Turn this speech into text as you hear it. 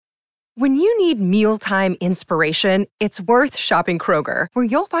When you need mealtime inspiration, it's worth shopping Kroger, where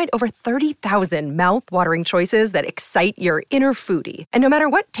you'll find over 30,000 mouth-watering choices that excite your inner foodie. And no matter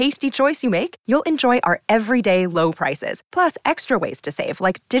what tasty choice you make, you'll enjoy our everyday low prices, plus extra ways to save,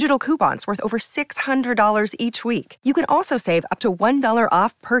 like digital coupons worth over $600 each week. You can also save up to $1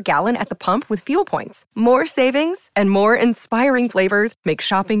 off per gallon at the pump with fuel points. More savings and more inspiring flavors make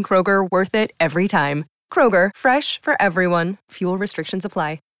shopping Kroger worth it every time. Kroger, fresh for everyone. Fuel restrictions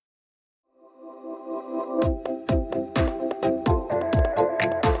apply.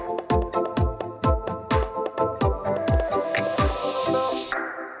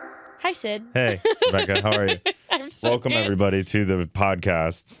 Hi, Sid. Hey, Rebecca, how are you? I'm so Welcome, good. everybody, to the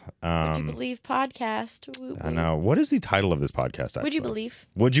podcast. Would you believe podcast? Woo, I woo. know. What is the title of this podcast, actually? Would you believe?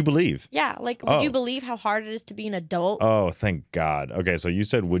 Would you believe? Yeah, like, would Oh. you believe how hard it is to be an adult? Oh, thank God. Okay, so you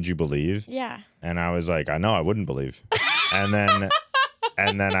said, would you believe? Yeah. And I was like, I know I wouldn't believe.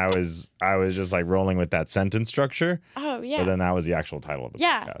 And then I was just like rolling with that sentence structure. Oh, yeah. But then that was the actual title of the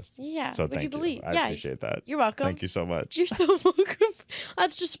podcast. Yeah. So Would thank you believe? I Yeah. appreciate that. You're welcome. Thank you so much. You're so welcome.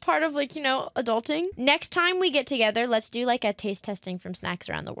 That's just part of, like, adulting. Next time we get together, let's do like a taste testing from snacks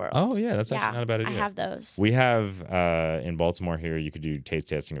around the world. Oh, yeah, that's actually not a bad idea. I have those. We have in Baltimore here, you could do taste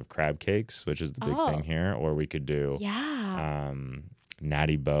testing of crab cakes, which is the big thing here, or we could do Yeah.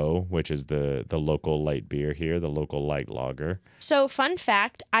 Natty Boh, which is the local light beer here, the local light lager. So, fun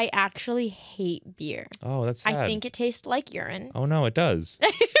fact, I actually hate beer. Oh, that's sad. I think it tastes like urine. Oh no, it does.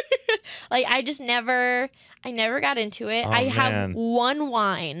 Like, I never got into it. Oh, I have man. one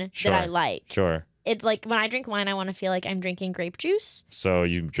wine that I Sure. like. Sure. It's like when I drink wine, I want to feel like I'm drinking grape juice. So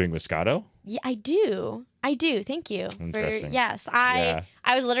you drink Moscato? Yeah, I do. Thank you. Interesting. Yes, I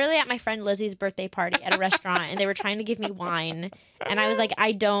was literally at my friend Lizzie's birthday party at a restaurant, and they were trying to give me wine, and I was like,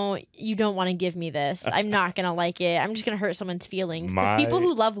 you don't want to give me this. I'm not gonna like it. I'm just gonna hurt someone's feelings. 'Cause people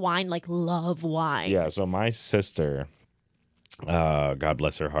who love wine love wine. Yeah. So my sister, God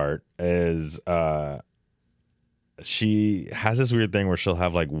bless her heart, is she has this weird thing where she'll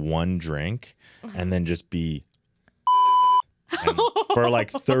have like one drink and then just be and for like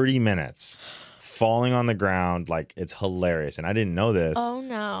 30 minutes falling on the ground. Like, it's hilarious. And I didn't know this Oh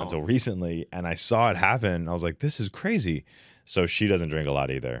no. until recently. And I saw it happen. I was like, this is crazy. So she doesn't drink a lot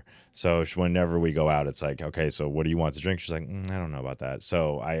either. So whenever we go out, it's like, okay, so what do you want to drink? She's like, I don't know about that.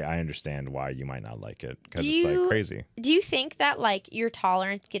 So I understand why you might not like it, because it's like crazy. Do you think that like your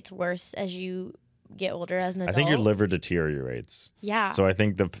tolerance gets worse as you get older as an adult? I think your liver deteriorates. Yeah. So I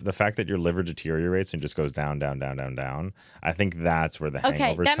think the fact that your liver deteriorates and just goes down, down, down, down, down, I think that's where the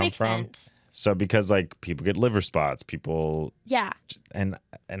hangovers that come makes from. sense. So because like people get liver spots, people Yeah. and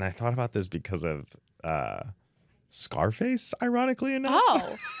I thought about this because of Scarface, ironically enough.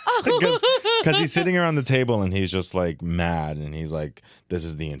 Oh. Because he's sitting around the table and he's just like mad and he's like, this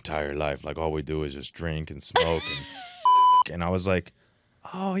is the entire life. Like, all we do is just drink and smoke and and I was like,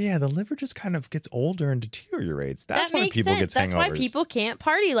 oh yeah, the liver just kind of gets older and deteriorates. That's That when makes people sense. get hangovers. That's why people can't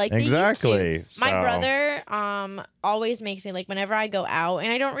party like Exactly. they used to. My So- brother always makes me, like, whenever I go out,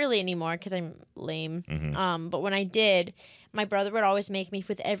 and I don't really anymore because I'm lame. Mhm. But when I did, my brother would always make me,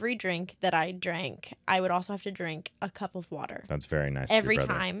 with every drink that I drank, I would also have to drink a cup of water That's very nice. of your every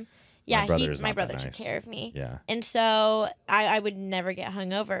brother. time. Yeah, brother is my not that brother took nice. care of me. Yeah. And so I would never get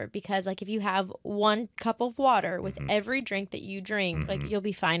hungover because, like, if you have one cup of water with every drink that you drink, like, you'll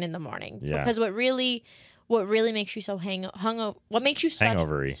be fine in the morning. Yeah. Because what really makes you so hungover, what makes you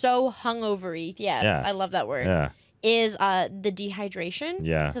Hangovery. so hungovery, yes, Yeah. I love that word, Yeah. is the dehydration.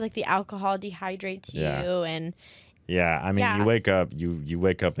 Yeah. Because, like, the alcohol dehydrates you, Yeah. and Yeah. I mean, Yes. you wake up, you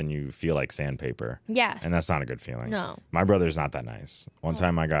wake up and you feel like sandpaper. yes. And that's not a good feeling. No. My brother's not that nice. One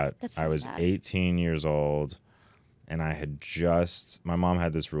time that's so I was sad. 18 years old and I had my mom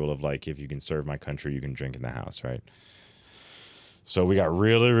had this rule of like, if you can serve my country, you can drink in the house, right? So we got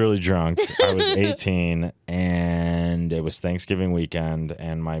really, really drunk. I was 18 and it was Thanksgiving weekend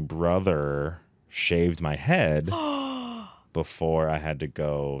and my brother shaved my head before I had to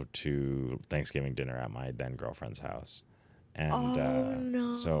go to Thanksgiving dinner at my then girlfriend's house. And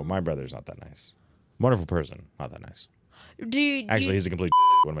no. so my brother's not that nice. Wonderful person, not that nice. Do Actually, he's a complete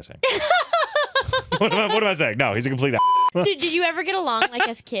what am I saying? what am I saying? No, he's a complete did you ever get along, like,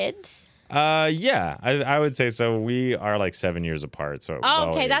 as kids? yeah, I would say so. We are like 7 years apart. So Oh,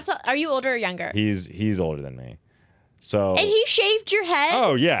 okay. Are you older or younger? he's older than me. So And he shaved your head?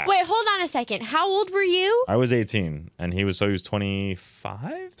 Oh yeah. Wait, hold on a second. How old were you? I was 18 and he was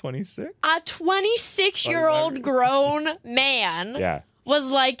 25, 26? A 26-year-old grown man Yeah. was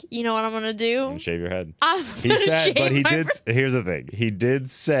like, you know what I'm gonna do? And shave your head. I'm He gonna said, shave but he my did. fr- Here's the thing. He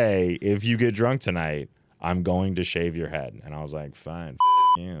did say, if you get drunk tonight, I'm going to shave your head. And I was like, fine.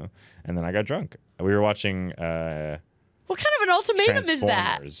 you. And then I got drunk. We were watching What kind of an ultimatum is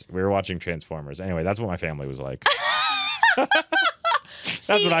that? Transformers. We were watching Transformers. Anyway, that's what my family was like.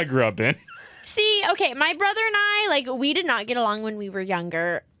 That's what I grew up in. See, okay, my brother and I, like, we did not get along when we were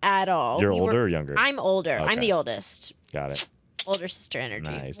younger at all. You're older or younger? I'm older. Okay. I'm the oldest. Got it. Older sister energy.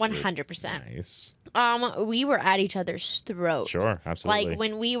 Nice, 100%. Nice. We were at each other's throats. Sure, absolutely. Like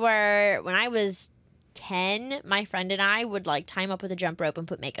when I was 10, my friend and I would like tie him up with a jump rope and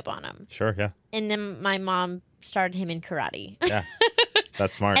put makeup on him. Sure, yeah. And then my mom started him in karate. Yeah.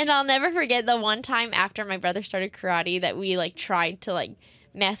 That's smart. And I'll never forget the one time after my brother started karate that we like tried to like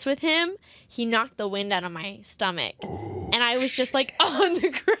mess with him. He knocked the wind out of my stomach. Ooh, And I was just like on the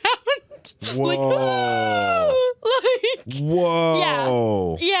ground. Whoa. Like, "Ah!" Like,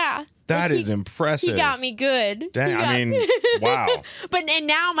 whoa. yeah. That Like, is impressive. He got me good. Dang, He got- I mean, wow. And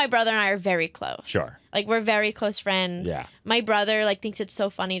now my brother and I are very close. Sure. Like we're very close friends. Yeah. My brother like thinks it's so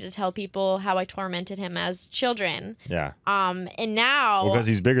funny to tell people how I tormented him as children. Yeah. And now Well, because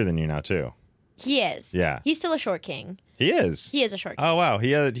he's bigger than you now too. he is. Yeah. He's still a short king. He is. He is a short king. Oh wow.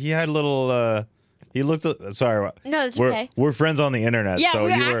 He had a little. He looked. Sorry. No, it's we're okay. we're friends on the internet. Yeah, so we're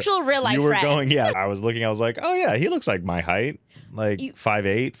you actual real life You were friends. going. Yeah. I was looking. I was like, oh yeah, he looks like my height, like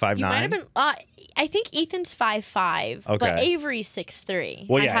 5'8", 5'9". You might have been. I think Ethan's 5'5", but Okay. Avery's 6'3".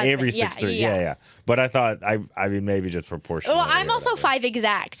 Well, My yeah, husband. Avery's 6'3". Yeah. But I thought I mean maybe just proportionally. Well, I'm or also whatever. 5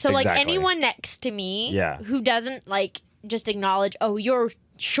 exact. So like Exactly. anyone next to me, Yeah. who doesn't like just acknowledge, oh, you're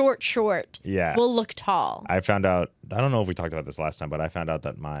short, Yeah. will look tall. I found out. I don't know if we talked about this last time, but I found out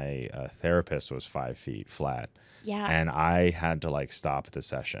that my therapist was 5 feet flat. Yeah. And I had to like stop the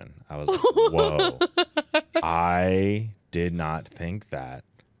session. I was like, whoa. I did not think that.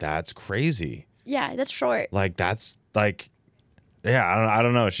 That's crazy. Yeah, that's short. Like that's like, yeah, I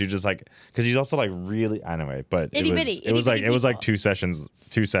don't know. She just like, because she's also like really, anyway, but Itty bitty, it was itty bitty like people.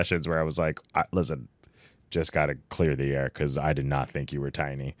 two sessions where I was like, listen, just got to clear the air because I did not think you were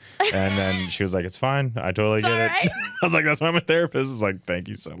tiny. And then she was like, it's fine. I totally It's get all it. right. I was like, that's why I'm a therapist. I was like, thank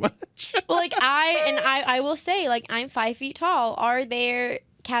you so much. Well, like I will say, like I'm 5 feet tall. Are there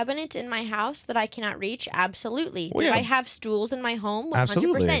cabinets in my house that I cannot reach? Absolutely. Well, Do yeah. I have stools in my home? 100%.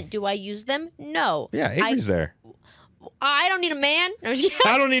 Absolutely. Do I use them? No. Yeah, Avery's there. I don't need a man. No, I'm just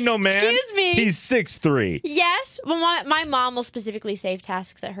kidding. I don't need no man. Excuse me. He's 6'3". Yes, well, my mom will specifically save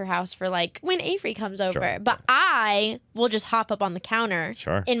tasks at her house for like when Avery comes over. Sure. But I will just hop up on the counter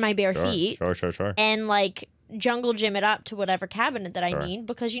Sure. in my bare feet Sure. and like jungle gym it up to whatever cabinet that Sure. I need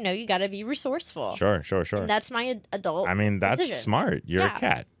because you know you got to be resourceful. Sure. And that's my adult. I mean, that's decision. smart. You're Yeah. a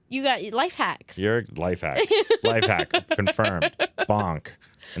cat. You got life hacks. You're a life hack. Life hack. Confirmed. Bonk.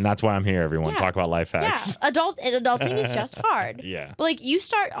 And that's why I'm here, everyone. Yeah. Talk about life hacks. Yeah, adulting is just hard. Yeah. But like you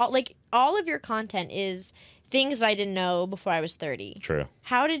start all of your content is things that I didn't know before I was 30. True.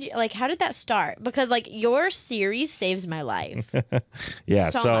 How did that start? Because like your series saves my life. Yeah.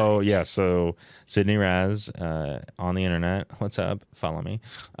 So So Sydney Raz on the internet. What's up? Follow me.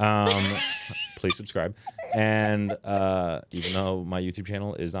 Please subscribe. And even though my YouTube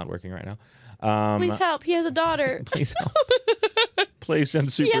channel is not working right now, Please help. He has a daughter. please help. Please send He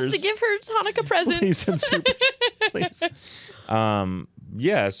supers. has to give her Hanukkah presents. Please send supers. Please.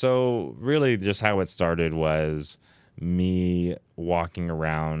 Yeah. So really, just how it started was me walking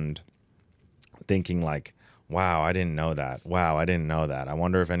around, thinking like, "Wow, I didn't know that. Wow, I didn't know that. I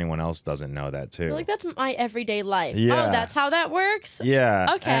wonder if anyone else doesn't know that too." You're like, that's my everyday life. Yeah. Oh, that's how that works?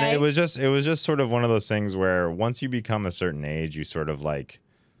 Yeah. Okay. And it was just sort of one of those things where once you become a certain age, you sort of like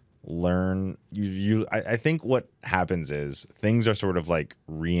learn I think what happens is things are sort of like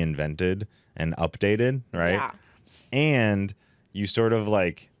reinvented and updated, right? Yeah. And you sort of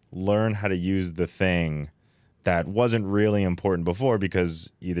like learn how to use the thing that wasn't really important before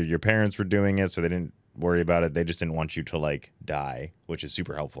because either your parents were doing it so they didn't worry about it, they just didn't want you to like die, which is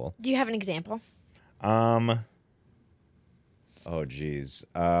super helpful. Do you have an example? Oh geez.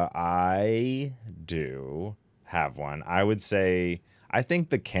 I do have one. I would say I think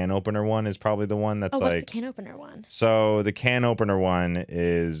the can opener one is probably the one that's What's like the can opener one? So the can opener one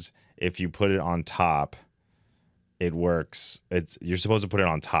is if you put it on top, it works. You're supposed to put it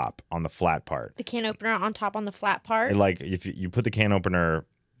on top on the flat part. The can opener on top on the flat part? And like if you put the can opener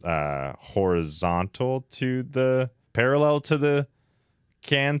horizontal to the parallel to the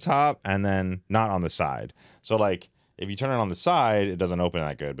can top and then not on the side. So like if you turn it on the side, it doesn't open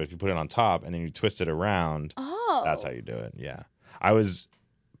that good. But if you put it on top and then you twist it around, Oh. that's how you do it. Yeah. I was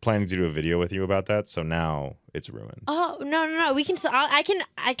planning to do a video with you about that, so now it's ruined. Oh, no. We can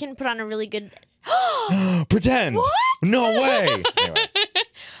I can put on a really good Pretend. What? No way. Anyway,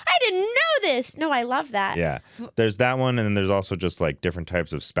 I didn't know this. No, I love that. Yeah. There's that one, and then there's also just like different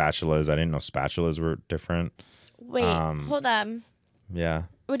types of spatulas. I didn't know spatulas were different. Wait, hold on. Yeah.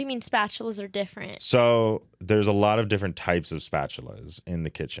 What do you mean spatulas are different? So there's a lot of different types of spatulas in the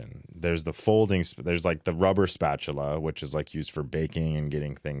kitchen. There's the there's like the rubber spatula, which is like used for baking and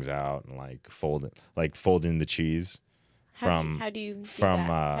getting things out and like folding the cheese. How do you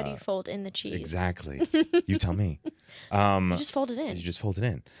fold in the cheese? Exactly. You tell me. You just fold it in. You just fold it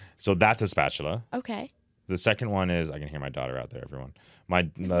in. So that's a spatula. Okay. The second one is, I can hear my daughter out there, everyone.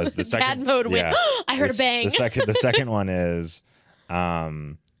 The second Dad mode went, I heard a bang. The second one is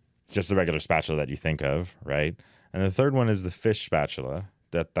just the regular spatula that you think of, right? And the third one is the fish spatula.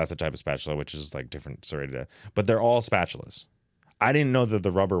 That's a type of spatula, which is like different serrated. But they're all spatulas. I didn't know that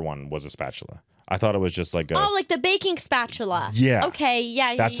the rubber one was a spatula. I thought it was just like like the baking spatula. Yeah. Okay,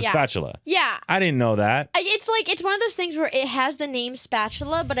 yeah. That's a spatula. Yeah. I didn't know that. It's one of those things where it has the name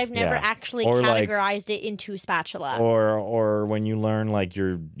spatula, but I've never actually categorized it into spatula. Or when you learn like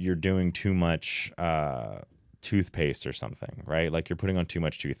you're doing too much toothpaste or something, right? Like you're putting on too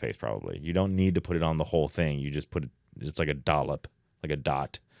much toothpaste probably. You don't need to put it on the whole thing. You just put it, it's like a dollop, like a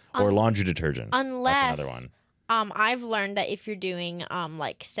dot. Or laundry detergent. Unless that's another one. I've learned that if you're doing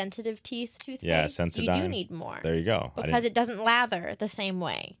like sensitive toothpaste, Sensodyne, you do need more. There you go. Because it doesn't lather the same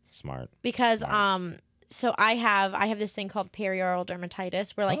way. Smart. Because Smart. So I have this thing called perioral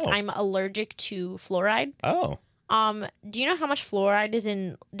dermatitis where I'm allergic to fluoride. Oh. Do you know how much fluoride is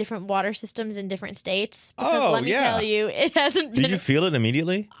in different water systems in different states? Because let me tell you, it hasn't been. Did you feel it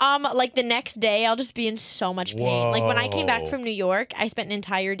immediately? Like the next day, I'll just be in so much pain. Whoa. Like when I came back from New York, I spent an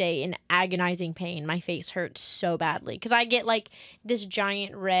entire day in agonizing pain. My face hurt so badly because I get like this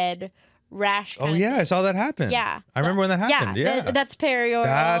giant red rash. Oh yeah, I saw that happen. Yeah, I remember when that happened. Yeah, that's perioral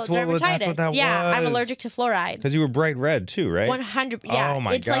dermatitis. That's what that was. I'm allergic to fluoride. Because you were bright red too, right? 100. Yeah. Oh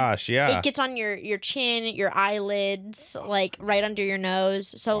my gosh. Yeah. It gets on your chin, your eyelids, like right under your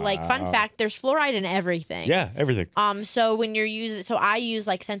nose. So like, fun fact, there's fluoride in everything. Yeah, everything. So when you're I use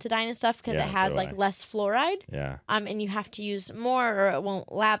like Sensodyne and stuff because it has like less fluoride. Yeah. And you have to use more or it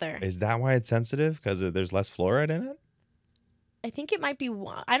won't lather. Is that why it's sensitive? Because there's less fluoride in it? I think it might be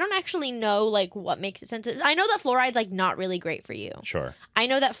one. I don't actually know like what makes it sensitive. I know that fluoride's like not really great for you. Sure. I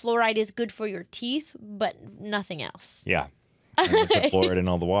know that fluoride is good for your teeth, but nothing else. Yeah. And put fluoride in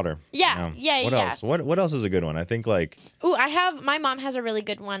all the water. Yeah. What else? What else is a good one? I think like. Ooh, my mom has a really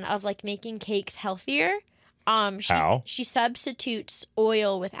good one of like making cakes healthier. How? She substitutes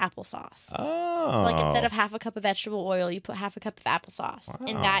oil with applesauce. Oh. So like instead of half a cup of vegetable oil, you put half a cup of applesauce. Wow.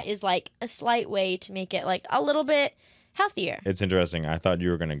 And that is like a slight way to make it like a little bit healthier. It's interesting. I thought you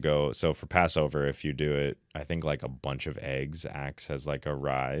were going to go. So for Passover, if you do it, I think like a bunch of eggs acts as like a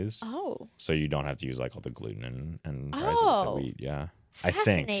rise. Oh. So you don't have to use like all the gluten and rise with the wheat. Yeah. I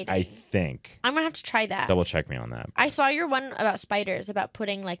think. I'm going to have to try that. Double check me on that. I saw your one about spiders, about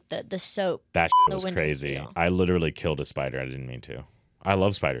putting like the soap. That was crazy. Seal. I literally killed a spider. I didn't mean to. I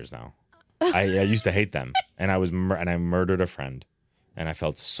love spiders now. I used to hate them. And I murdered a friend. And I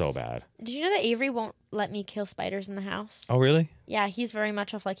felt so bad. Did you know that Avery won't let me kill spiders in the house? Oh, really? Yeah, he's very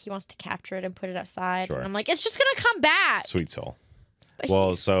much of like he wants to capture it and put it outside. Sure. And I'm like, it's just going to come back. Sweet soul.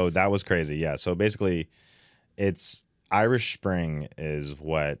 Well, so that was crazy. Yeah. So basically, it's Irish Spring is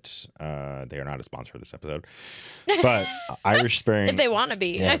what they are not a sponsor of this episode, but Irish Spring. If they want to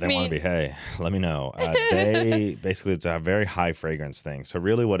be. Yeah, if they want to be. Hey, let me know. They basically, it's a very high fragrance thing. So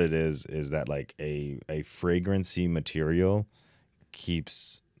really what it is that like a fragrancy material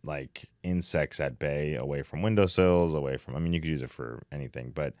keeps like insects at bay, away from windowsills, away from, I mean, you could use it for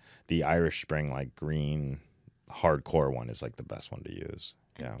anything, but the Irish Spring like green hardcore one is like the best one to use.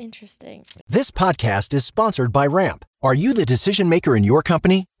 Yeah. Interesting. This podcast is sponsored by Ramp. Are you the decision maker in your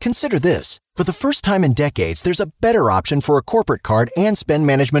company? Consider this. For the first time in decades, there's a better option for a corporate card and spend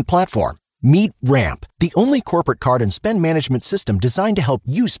management platform. Meet Ramp, the only corporate card and spend management system designed to help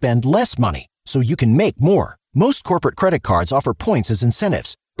you spend less money so you can make more. Most corporate credit cards offer points as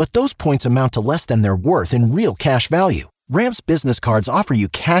incentives, but those points amount to less than their worth in real cash value. Ramp's business cards offer you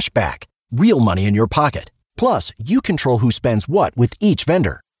cash back, real money in your pocket. Plus, you control who spends what with each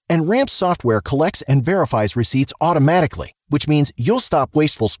vendor. And Ramp's software collects and verifies receipts automatically, which means you'll stop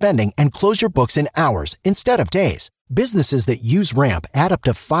wasteful spending and close your books in hours instead of days. Businesses that use Ramp add up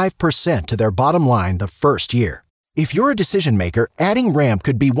to 5% to their bottom line the first year. If you're a decision maker, adding Ramp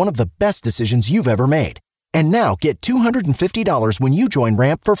could be one of the best decisions you've ever made. And now get $250 when you join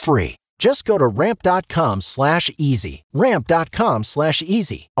Ramp for free. Just go to ramp.com/easy.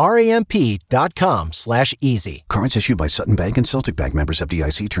 Ramp.com/easy. RAMP.com/easy. Cards issued by Sutton Bank and Celtic Bank, members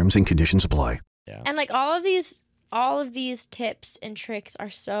FDIC. Terms and conditions apply. Yeah. And like all of these all of these tips and tricks are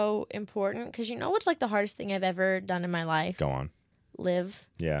so important because you know what's like the hardest thing I've ever done in my life? Go on. Live.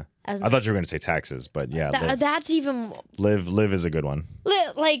 Yeah. I thought you were going to say taxes, but yeah. That's even... Live is a good one.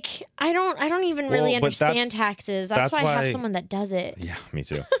 Like, I don't even really Well, but understand taxes. That's why I have someone that does it. Yeah, me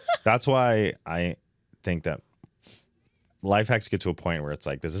too. That's why I think that life hacks get to a point where it's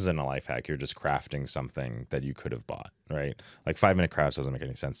like, this isn't a life hack. You're just crafting something that you could have bought, right? Like 5-minute crafts doesn't make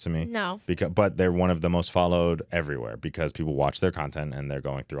any sense to me. No. But they're one of the most followed everywhere because people watch their content and they're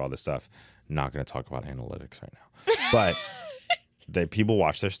going through all this stuff. Not going to talk about analytics right now. But people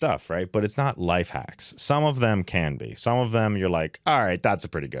watch their stuff, right? But it's not life hacks. Some of them can be. Some of them you're like, all right, that's a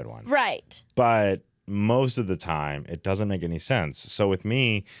pretty good one. Right. But most of the time, it doesn't make any sense. So with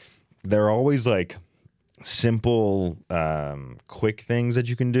me, they're always like simple, quick things that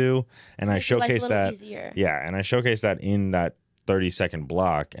you can do. And I showcase that. Easier. Yeah. And I showcase that in that 30-second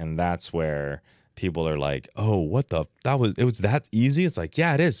block. And that's where people are like, oh, it was that easy? It's like,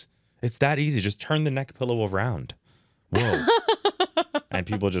 yeah, it is. It's that easy. Just turn the neck pillow around. Whoa. And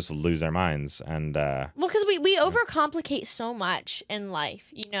people just lose their minds. And well, because we overcomplicate so much in life,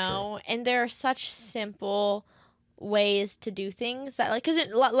 you know, True. and there are such simple ways to do things that, like, because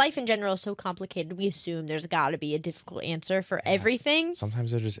life in general is so complicated. We assume there's got to be a difficult answer for everything.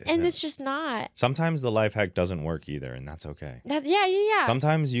 Sometimes there just isn't. And it's just not. Sometimes the life hack doesn't work either, and that's okay. Yeah.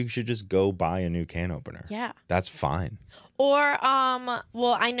 Sometimes you should just go buy a new can opener. Yeah. That's fine. Or,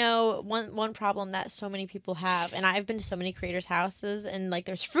 well, I know one problem that so many people have, and I've been to so many creators' houses, and like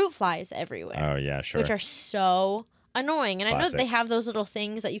there's fruit flies everywhere. Oh yeah, sure. Which are so annoying. And I know that they have those little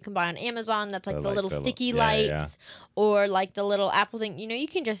things that you can buy on Amazon that's like the little sticky lights or like the little apple thing. You know, you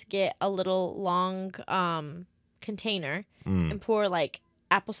can just get a little long container and pour like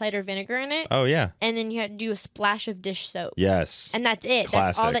apple cider vinegar in it. Oh yeah. And then you have to do a splash of dish soap. Yes. And that's it. Classic.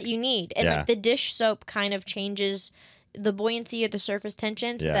 That's all that you need. And Yeah. like the dish soap kind of changes the buoyancy of the surface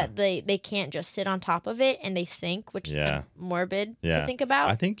tension so that they can't just sit on top of it and they sink, which is kind of morbid to think about.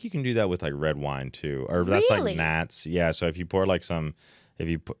 I think you can do that with like red wine too. Or that's Really? like mats. Yeah. So if you pour like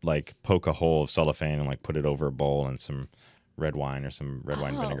poke a hole of cellophane and like put it over a bowl and some red wine or some red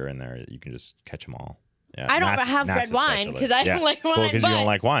wine vinegar in there, you can just catch them all. Yeah. I don't have red wine because I don't like wine. Well, because you don't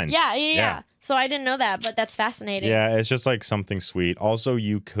like wine. Yeah. So I didn't know that, but that's fascinating. Yeah, it's just like something sweet. Also,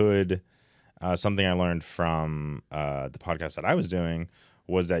 you could, something I learned from the podcast that I was doing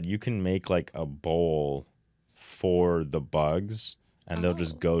was that you can make like a bowl for the bugs and they'll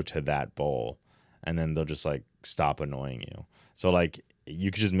just go to that bowl and then they'll just like stop annoying you. So like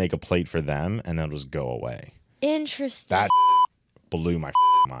you could just make a plate for them and they'll just go away. Interesting. That blew my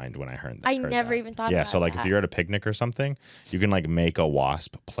mind when I heard that. I never even thought about that. Yeah, so like if you're at a picnic or something, you can like make a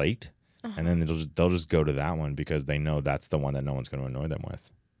wasp plate and then they'll just go to that one because they know that's the one that no one's going to annoy them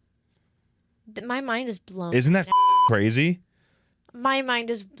with. My mind is blown. Isn't that crazy? My mind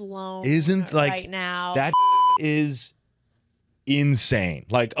is blown. Isn't like right now. That is insane.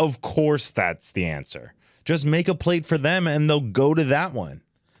 Like, of course that's the answer. Just make a plate for them and they'll go to that one.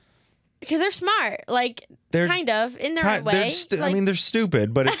 Because they're smart. Like, They're kind of, in their own way. I mean, they're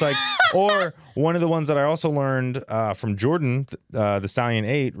stupid, but it's like, or one of the ones that I also learned from Jordan, the Stallion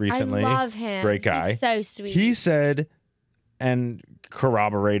 8 recently. I love him. Great guy. He's so sweet. He said, and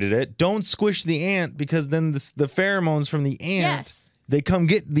corroborated it, don't squish the ant because then the pheromones from the ant, they come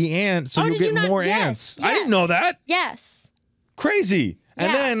get the ant, so you'll get more ants. I didn't know that. Yes. Crazy.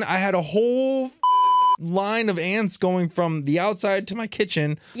 And then I had a whole line of ants going from the outside to my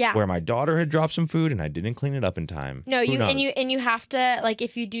kitchen where my daughter had dropped some food and I didn't clean it up in time. No, you have to, like,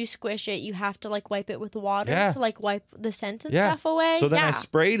 if you do squish it, you have to like wipe it with water to like wipe the scent and stuff away. So then I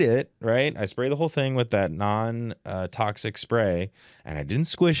sprayed it, right? I sprayed the whole thing with that non-toxic spray and I didn't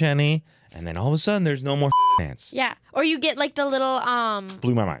squish any. And then all of a sudden there's no more ants. Yeah. Or you get like the little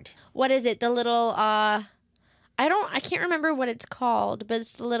blew my mind. What is it? The little I can't remember what it's called, but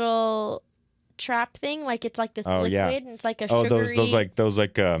it's the little trap thing, like it's like this liquid and it's like a sugary... those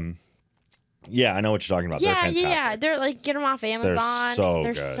yeah, I know what you're talking about. They're fantastic. They're like, get them off Amazon.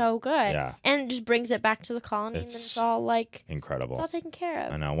 They're so good. Yeah. And it just brings it back to the colony and then it's all like incredible. It's all taken care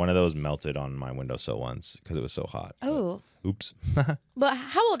of. I know. One of those melted on my windowsill once because it was so hot. Oh. Oops. But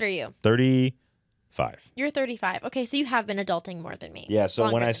how old are you? 35. You're 35. Okay, so you have been adulting more than me. Yeah,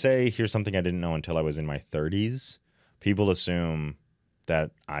 so when I say here's something I didn't know until I was in my 30s, people assume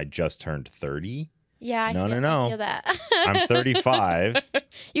that I just turned 30. Yeah, I no. feel that. I'm 35.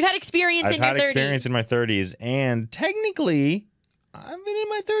 You've had experience in your 30s. I've had experience in my 30s, and technically, I've been in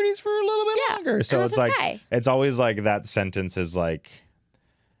my 30s for a little bit longer. So it's like, it's always like that sentence is like,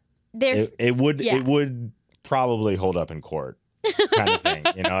 it would probably hold up in court kind of thing.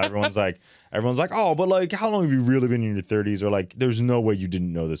 You know, everyone's like, oh, but like, how long have you really been in your 30s? Or like, there's no way you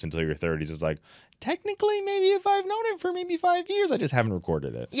didn't know this until your 30s. It's like, technically, maybe if I've known it for maybe 5 years, I just haven't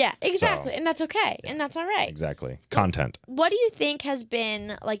recorded it. Yeah, exactly. So, and that's okay. And that's all right. Exactly. Content. What do you think has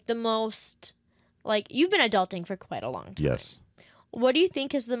been like the most, like, you've been adulting for quite a long time. Yes. What do you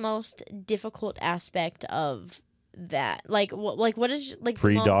think is the most difficult aspect of that? Like what is like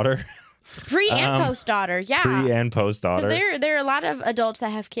Pre-daughter? Pre and post daughter, yeah. Pre and post daughter. Because there are a lot of adults that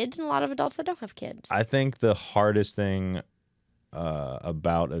have kids and a lot of adults that don't have kids. I think the hardest thing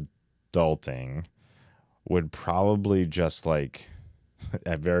about adulting would probably just like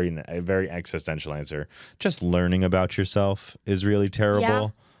a very existential answer. Just learning about yourself is really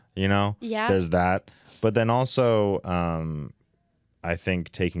terrible. You know? Yeah. There's that. But then also, I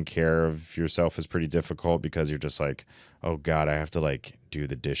think taking care of yourself is pretty difficult because you're just like, oh God, I have to like do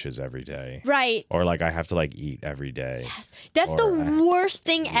the dishes every day. Right. Or like I have to like eat every day. Yes. That's the worst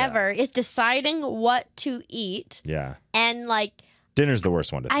thing ever is deciding what to eat. Yeah. And like dinner's the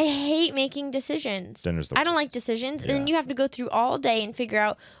worst one to I hate making decisions. Dinner's the worst. I don't like decisions. Yeah. And then you have to go through all day and figure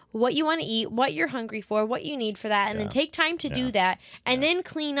out what you want to eat, what you're hungry for, what you need for that, and then take time to do that, and then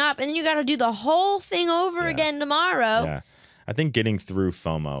clean up, and then you got to do the whole thing over again tomorrow. Yeah. I think getting through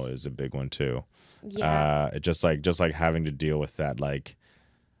FOMO is a big one too. Yeah. It just like having to deal with that, like,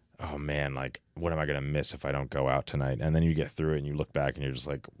 oh man, like what am I gonna miss if I don't go out tonight? And then you get through it and you look back and you're just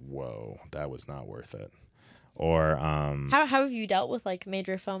like, whoa, that was not worth it. Or how have you dealt with like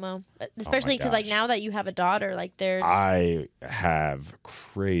major FOMO, especially because like now that you have a daughter, like they're I have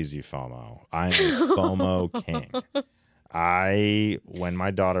crazy FOMO. I'm a FOMO king. When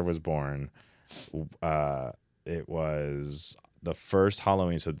my daughter was born, it was the first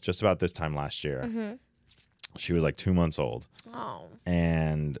Halloween, so just about this time last year. Mm-hmm. She was like 2 months old. Oh.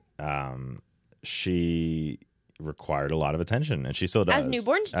 And she required a lot of attention, and she still does. As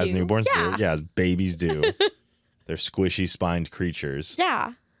newborns do. As newborns Yeah. do. Yeah, as babies do. They're squishy spined creatures.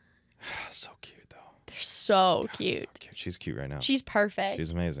 Yeah. So cute though. They're so cute. So cute. She's cute right now. She's perfect.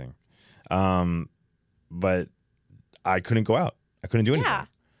 She's amazing. But I couldn't go out. I couldn't do anything. Yeah.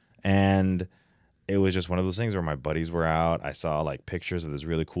 And it was just one of those things where my buddies were out. I saw like pictures of this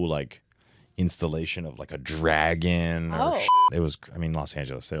really cool like installation of like a dragon. Or it was, I mean, Los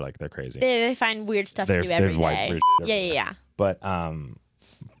Angeles. They're crazy. They find weird stuff to do every day. Yeah. But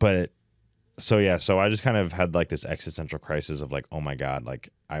so yeah, so I just kind of had like this existential crisis of like, oh my God, like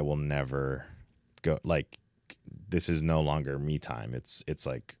I will never go, like this is no longer me time. It's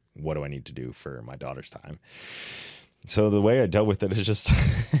like, what do I need to do for my daughter's time? So the way I dealt with it is just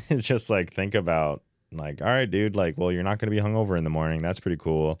it's just like think about like, all right, dude, like, well, you're not going to be hungover in the morning. That's pretty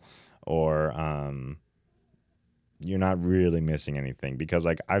cool. Or you're not really missing anything because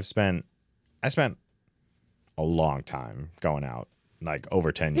like I spent a long time going out, like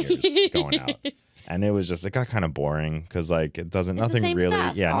over 10 years going out. And it was just, it got kind of boring because like nothing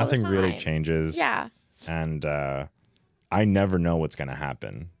really changes. Yeah. And I never know what's going to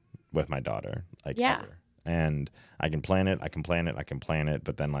happen with my daughter. Like ever. And I can plan it.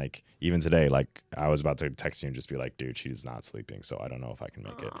 But then like even today, like I was about to text you and just be like, dude, she's not sleeping. So I don't know if I can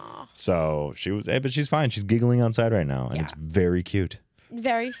make it. So she was, but she's fine. She's giggling outside right now. And it's very cute.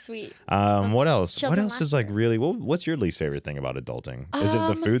 Very sweet. What else? Children What else is like really, what's your least favorite thing about adulting? Is it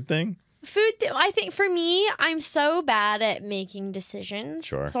the food thing? I think for me, I'm so bad at making decisions.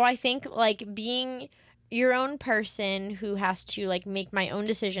 Sure. So I think like being your own person who has to like make my own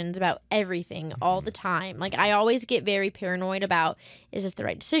decisions about everything all the time. Like I always get very paranoid about, is this the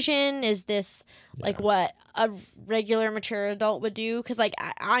right decision? Is this like what a regular mature adult would do? Because like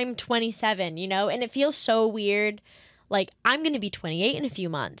I'm 27, you know, and it feels so weird. Like I'm going to be 28 in a few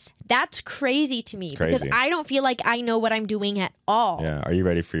months. That's crazy to me because I don't feel like I know what I'm doing at all. Yeah. Are you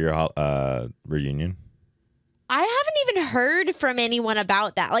ready for your reunion? I haven't even heard from anyone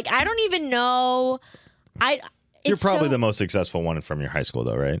about that. Like I don't even know. You're probably the most successful one from your high school,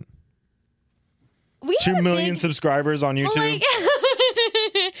 though, right? We 2 million subscribers on YouTube. Like,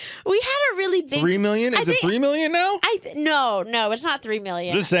 we had a really big 3 million. Is it 3 million now? No, it's not 3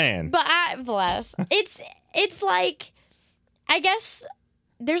 million. Just saying. But bless. It's like, I guess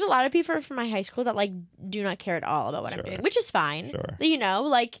there's a lot of people from my high school that like do not care at all about what I'm doing, which is fine. Sure. You know,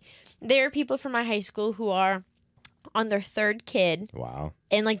 like there are people from my high school who are on their third kid. Wow.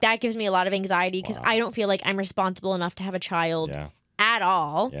 And like that gives me a lot of anxiety because I don't feel like I'm responsible enough to have a child at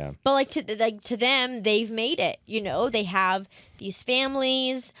all. Yeah. But like to them, they've made it. You know, they have these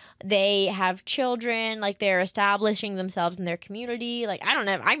families, they have children, like they're establishing themselves in their community. Like I don't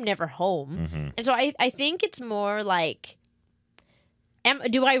know, I'm never home. Mm-hmm. And so I think it's more like,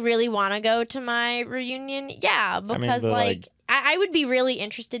 do I really want to go to my reunion? Yeah, because I would be really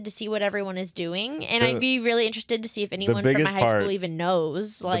interested to see what everyone is doing, and I'd be really interested to see if anyone from my biggest high part- school even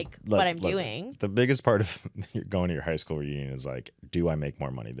knows what I'm listen, doing. The biggest part of going to your high school reunion is like, do I make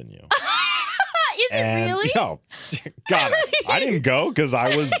more money than you? Is it really? No, God, I didn't go because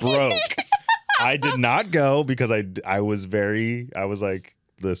I was broke. I did not go because I was like,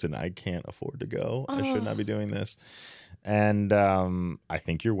 listen, I can't afford to go. I should not be doing this. And I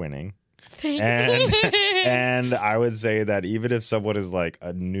think you're winning. Thanks. And I would say that even if someone is like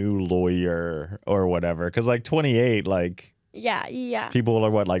a new lawyer or whatever, because like 28, like yeah. people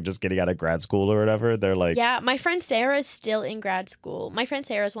are like just getting out of grad school or whatever. They're like, Yeah, my friend Sarah is still in grad school. My friend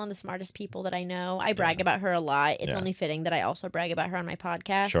Sarah is one of the smartest people that I know. I brag about her a lot. It's only fitting that I also brag about her on my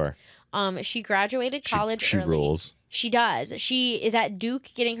podcast. Sure. She graduated college she early. rules. She does. She is at Duke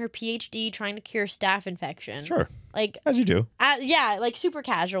getting her PhD trying to cure staph infection. Sure. Like, as you do. yeah, like super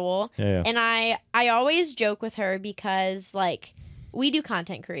casual. Yeah. And I always joke with her because like we do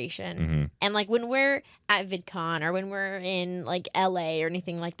content creation, Mm-hmm. and like when we're at VidCon or when we're in like LA or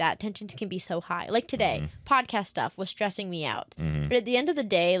anything like that, tensions can be so high. Like today, podcast stuff was stressing me out. Mm-hmm. But at the end of the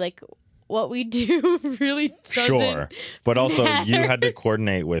day, like what we do really doesn't. Sure. But also matter. you had to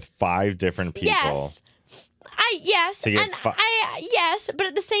coordinate with 5 different people. Yes. To get Yes, but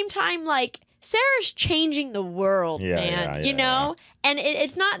at the same time, like Sarah's changing the world, man. You know, and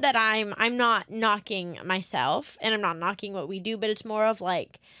it's not that I'm not knocking myself, and I'm not knocking what we do, but it's more of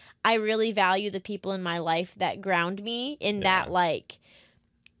like I really value the people in my life that ground me in that like.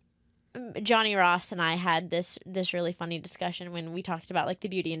 Johnny Ross and I had this really funny discussion when we talked about like the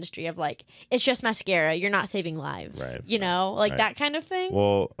beauty industry of like it's just mascara, you're not saving lives, you know, like that kind of thing.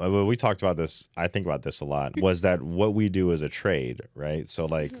 Well, we talked about this. I think about this a lot. Was that what we do is a trade, right? So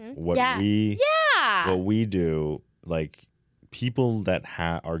like what we do, like people that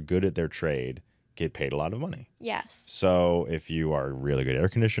are good at their trade get paid a lot of money. Yes. So if you are a really good air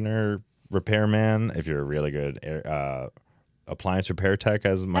conditioner repairman, if you're a really good appliance repair tech,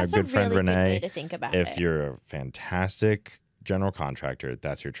 as my good friend really Renee, good way to think about if it. you're a fantastic general contractor,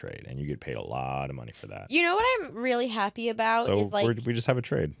 that's your trade, and you get paid a lot of money for that. You know what I'm really happy about So is like we just have a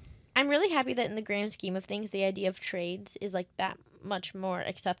trade. I'm really happy that in the grand scheme of things, the idea of trades is like that much more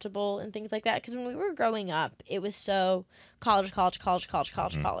acceptable and things like that. Because when we were growing up, it was so college,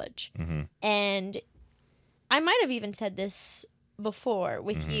 Mm-hmm. and I might have even said this before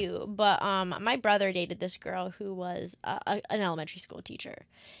with you, but my brother dated this girl who was an elementary school teacher,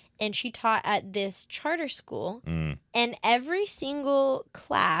 and she taught at this charter school, and every single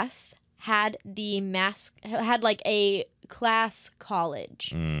class had like a class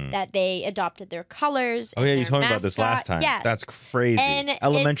college that they adopted their colors. Oh yeah, you told me about this last time. Yeah, That's crazy. And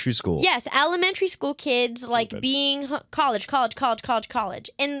elementary school. Yes, elementary school kids like being college.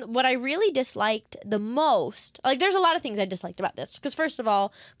 And what I really disliked the most, like there's a lot of things I disliked about this, because first of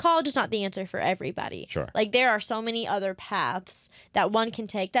all, college is not the answer for everybody. Sure. Like there are so many other paths that one can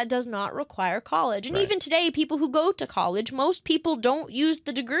take that does not require college. And even today, people who go to college, most people don't use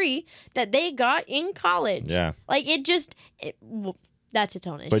the degree that they got in college. Yeah. Like that's its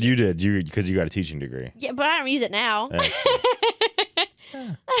own issue. But you did, because you got a teaching degree. Yeah, but I don't use it now.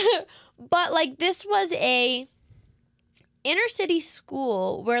 Yeah. But like this was a inner city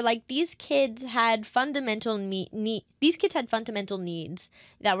school where like these kids had fundamental needs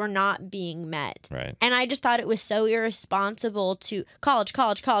that were not being met. Right. And I just thought it was so irresponsible to college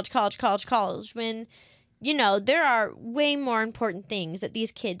when, you know, there are way more important things that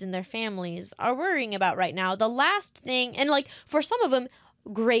these kids and their families are worrying about right now. The last thing, and like for some of them,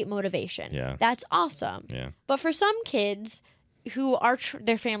 great motivation. Yeah. That's awesome. Yeah. But for some kids who are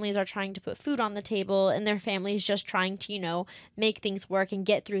their families are trying to put food on the table, and their families just trying to, you know, make things work and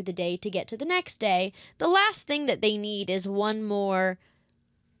get through the day to get to the next day, the last thing that they need is one more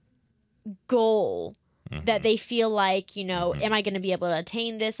goal that they feel like, you know, am I going to be able to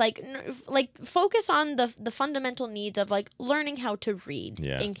attain this? Like focus on the fundamental needs of like learning how to read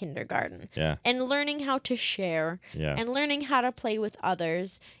in kindergarten, and learning how to share, and learning how to play with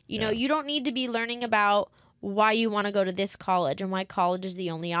others. You know, you don't need to be learning about why you want to go to this college and why college is the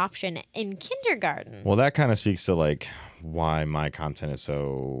only option in kindergarten. Well, that kind of speaks to like why my content is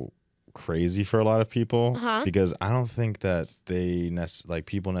so crazy for a lot of people, because I don't think that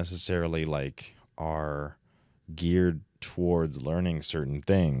people necessarily like are geared towards learning certain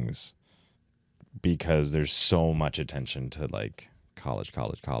things, because there's so much attention to like college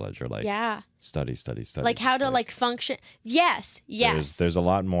or like study like how to like function. Yes there's a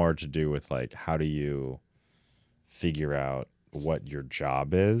lot more to do with like how do you figure out what your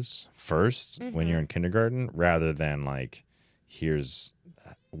job is first when you're in kindergarten, rather than like here's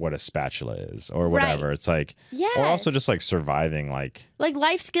what a spatula is or whatever. Right. It's like, Yes. or also just like surviving, like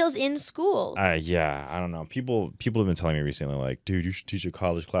life skills in schools. yeah, I don't know. People have been telling me recently, like, dude, you should teach a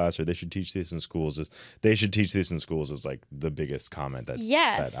college class, or they should teach this in schools. They should teach this in schools is like the biggest comment that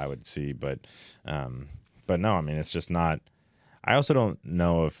Yes. that I would see. But no, I mean, it's just not. I also don't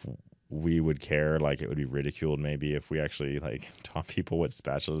know if we would care. Like, it would be ridiculed maybe if we actually like taught people what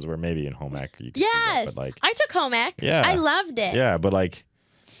spatulas were. Maybe in home ec you could do that, Yes. but like, I took home ec. Yeah. I loved it. yeah, but like,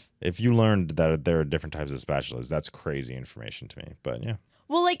 if you learned that there are different types of spatulas, that's crazy information to me. But yeah.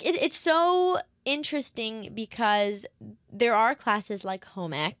 Well, like it's so interesting because there are classes like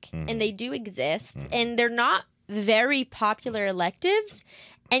home ec, and they do exist, and they're not very popular electives.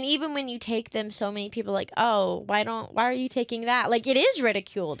 And even when you take them, so many people are like, oh, why are you taking that? Like, it is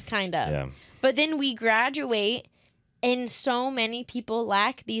ridiculed, kind of. Yeah. But then we graduate, and so many people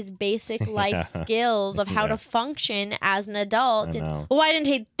lack these basic life skills of how Yeah. to function as an adult. I And, know. well, why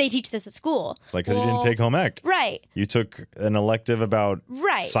didn't they teach this at school? It's like, because you didn't Well, take home ec. Right. You took an elective about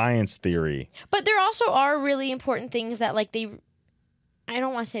Right. science theory. But there also are really important things that, like, I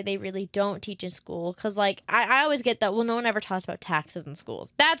don't want to say they really don't teach in school, because, like, I always get that, well, no one ever talks about taxes in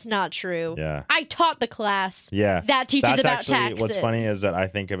schools. That's not true. Yeah. I taught the class Yeah. that teaches That's about actually taxes. what's funny is that I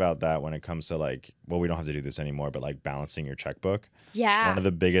think about that when it comes to like, well, we don't have to do this anymore, but like balancing your checkbook. Yeah. One of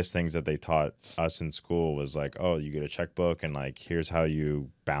the biggest things that they taught us in school was like, oh, you get a checkbook and like, here's how you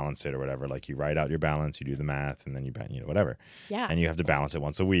balance it or whatever. Like, you write out your balance, you do the math, and then you whatever. Yeah. And you have to balance it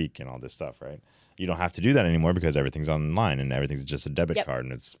once a week and all this stuff, right? You don't have to do that anymore because everything's online and everything's just a debit Yep. card,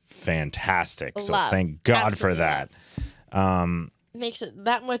 and it's fantastic. So Love. thank God for Absolutely that. Makes it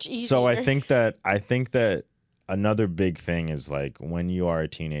that much easier. So I think that another big thing is like when you are a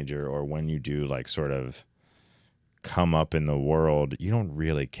teenager or when you do like sort of come up in the world, you don't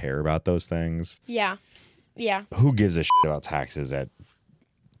really care about those things. Yeah. Yeah. Who gives a shit about taxes at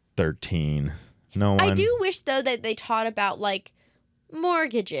 13? No one. I do wish, though, that they taught about, like,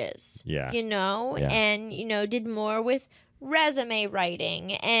 mortgages. Yeah. You know? Yeah. And, did more with resume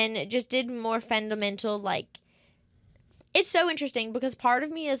writing and just did more fundamental, like, it's so interesting because part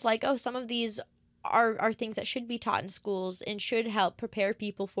of me is like, oh, some of these are things that should be taught in schools and should help prepare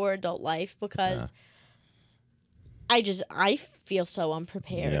people for adult life, because I feel so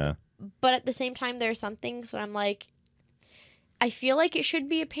unprepared. Yeah. But at the same time, there are some things that I'm like, I feel like it should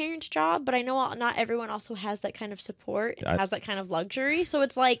be a parent's job, but I know not everyone also has that kind of support and has that kind of luxury. So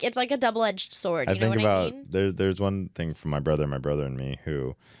it's like a double-edged sword. You know what I mean? There's one thing from my brother and me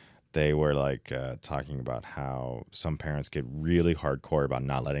who they were like talking about how some parents get really hardcore about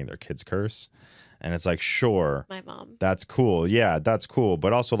not letting their kids curse. And it's like, sure, My mom. that's cool. Yeah, that's cool.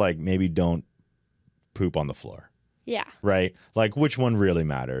 But also like maybe don't poop on the floor. Yeah. Right? Like, which one really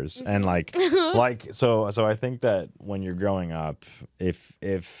matters? And like so I think that when you're growing up,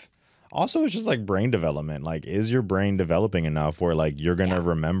 if also it's just like brain development. Like, is your brain developing enough where like you're gonna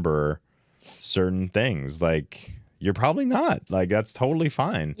remember certain things? Like, you're probably not. Like, that's totally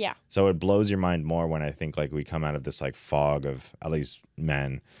fine. Yeah. So it blows your mind more when I think like we come out of this like fog of, at least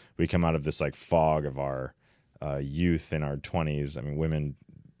men, we come out of this like fog of our youth in our 20s. I mean, women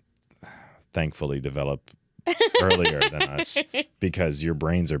thankfully develop earlier than us because your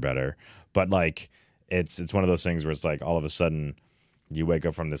brains are better. But like it's one of those things where it's like all of a sudden you wake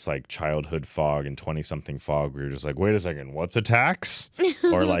up from this like childhood fog and 20-something fog where you're just like, wait a second, what's a tax?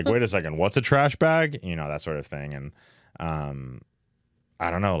 Or like, wait a second, what's a trash bag? That sort of thing. And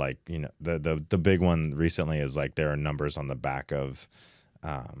I don't know, like, the big one recently is like there are numbers on the back of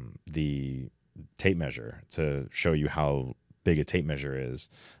the tape measure to show you how big a tape measure is.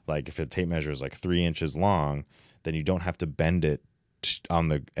 Like, if a tape measure is like 3 inches long, then you don't have to bend it on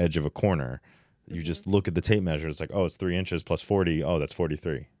the edge of a corner. You just look at the tape measure. It's like, oh, it's 3 inches plus 40. Oh, that's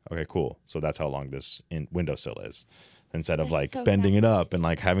 43. Okay, cool. So that's how long this windowsill is, instead of like so bending it up and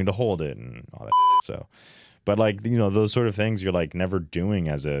like having to hold it and all that. So, but like, those sort of things you're like never doing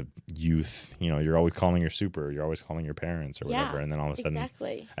as a youth. You're always calling your super. You're always calling your parents or whatever. And then all of a sudden,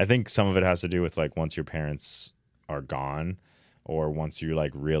 Exactly. I think some of it has to do with like once your parents are gone, or once you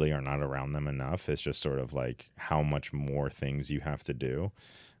like really are not around them enough, it's just sort of like how much more things you have to do.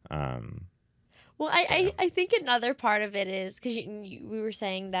 Well, I think another part of it is because we were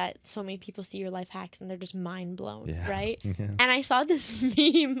saying that so many people see your life hacks and they're just mind blown, Yeah. right? Yeah. And I saw this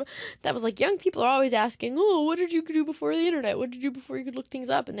meme that was like, young people are always asking, oh, what did you do before the internet? What did you do before you could look things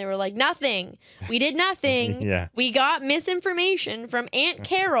up? And they were like, nothing. We did nothing. Yeah. We got misinformation from Aunt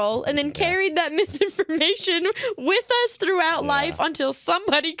Carol and then carried that misinformation with us throughout life until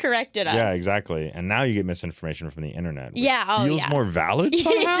somebody corrected us. Yeah, exactly. And now you get misinformation from the internet. Which Yeah, oh, feels yeah. more valid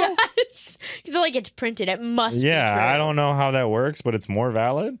somehow. It does. They're like, like it's printed. It must be Yeah, true. I don't know how that works, but it's more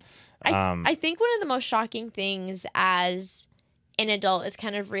valid. I think one of the most shocking things as an adult is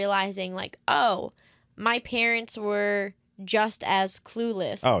kind of realizing like, oh, my parents were just as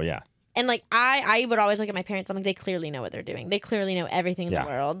clueless. Oh, yeah. And like I would always look at my parents, I'm like, they clearly know what they're doing. They clearly know everything in the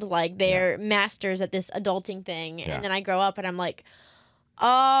world. Like they're masters at this adulting thing. Yeah. And then I grow up and I'm like,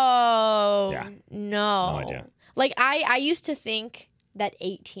 oh no. No idea. Like I used to think that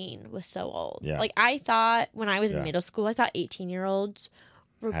 18 was so old. Yeah. Like I thought when I was in Yeah. middle school, I thought 18-year-olds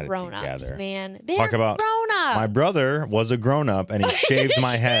were Had it grown ups, together. man. They're Talk about grown up. My brother was a grown-up, and he shaved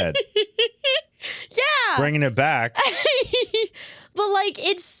my head. Yeah. Bringing it back. But like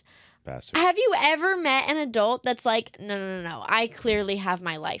it's Bastard. have you ever met an adult that's like, no, I clearly have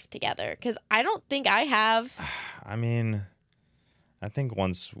my life together? Because I don't think I have. I mean, I think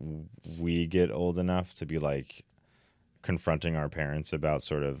once we get old enough to be like confronting our parents about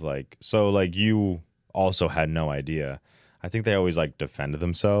sort of like, so like you also had no idea. I think they always like defend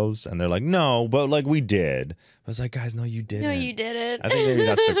themselves and they're like, no, but like we did. I was like, guys, no, you didn't. No, you didn't. I think maybe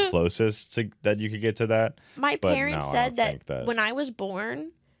that's the closest that you could get to that. My But parents no, I said don't think that that- when I was born,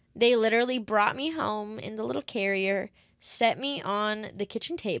 they literally brought me home in the little carrier, set me on the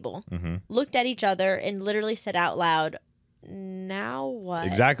kitchen table, Mm-hmm. looked at each other, and literally said out loud, now what?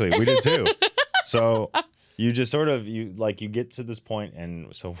 Exactly. We did too. So you just sort of, you get to this point,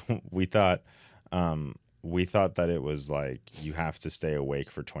 and so we thought that it was like you have to stay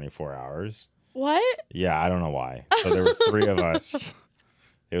awake for 24 hours. What? Yeah, I don't know why. So there were 3 of us.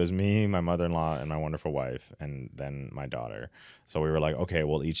 It was me, my mother-in-law, and my wonderful wife, and then my daughter. So we were like, okay,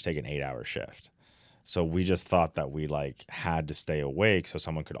 we'll each take an 8-hour shift. So we just thought that we like had to stay awake so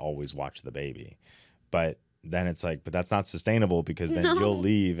someone could always watch the baby. But then it's like, but that's not sustainable because then No. you'll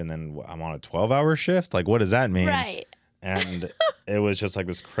leave and then I'm on a 12-hour shift. Like, what does that mean? Right. And it was just like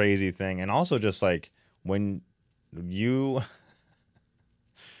this crazy thing. And also just like when you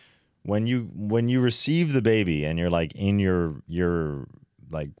receive the baby and you're like in your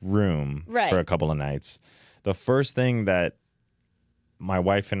like room Right. for a couple of nights, the first thing that my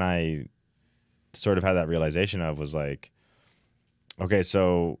wife and I sort of had that realization of was like, okay,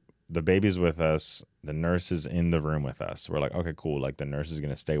 so the baby's with us, the nurse is in the room with us. We're like, okay, cool. Like the nurse is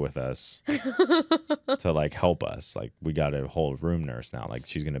gonna stay with us to like help us. Like we got a whole room nurse now. Like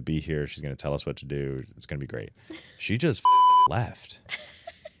she's gonna be here. She's gonna tell us what to do. It's gonna be great. She just left,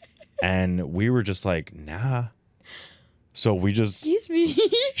 and we were just like, nah. So we just Excuse me.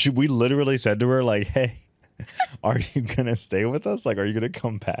 we literally said to her like, hey, are you gonna stay with us? Like, are you gonna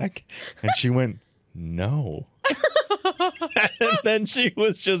come back? And she went, no. And then she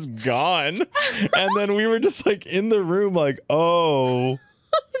was just gone. And then we were just like in the room like, oh,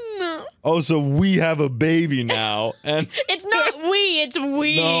 so we have a baby now. And It's not we, it's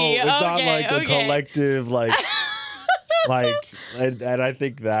we. no, it's not Okay, like a okay. collective like and I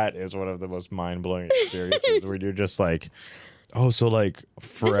think that is one of the most mind-blowing experiences where you're just like, oh, so like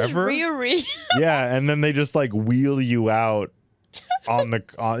forever? This is real. Yeah, and then they just like wheel you out on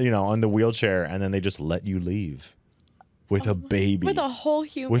the wheelchair, and then they just let you leave with a baby, With a whole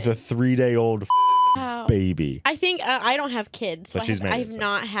human. with a 3-day-old Wow. baby. I think I don't have kids, so But she's made I've it, so.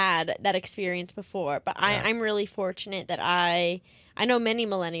 not had that experience before. But Yeah. I'm really fortunate that I know many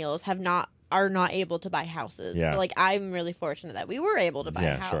millennials are not able to buy houses. Yeah. But like I'm really fortunate that we were able to buy a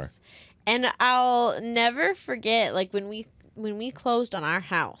Yeah, sure. house. And I'll never forget like when we closed on our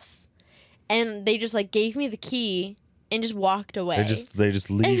house, and they just like gave me the key and just walked away. They just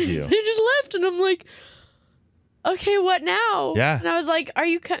leave you. They just left, and I'm like, okay, what now? Yeah. And I was like, are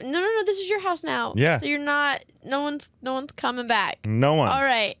you no, this is your house now. Yeah. So you're not, no one's coming back. No one. All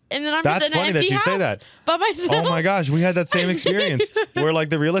right. And then I'm That's just in an funny that empty you say house that. by myself. Oh my gosh, we had that same experience where like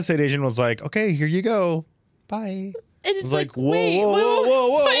the real estate agent was like, okay, here you go. Bye. And It it's was like, whoa, wait, whoa, whoa, whoa,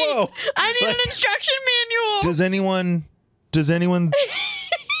 whoa, wait, whoa. I need Like- an instruction manual.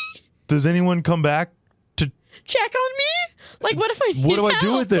 Does anyone come back to Check on me? Like, what if I need what do I do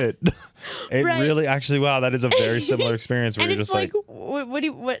help? with it? It Right. really actually wow, that is a very similar experience where And you're it's just like, what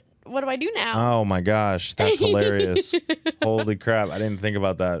do I do now? oh my gosh, that's hilarious. Holy crap, I didn't think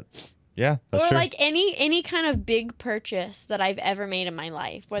about that. Yeah, that's or true. like any kind of big purchase that I've ever made in my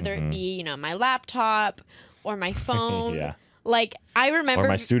life, whether it be, my laptop or my phone. Yeah. Like I remember Or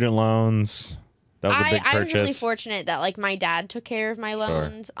my student loans. That was a big I'm purchase. really fortunate that like my dad took care of my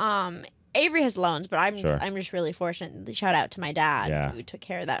loans. Avery has loans, but I'm just really fortunate. Shout out to my dad who took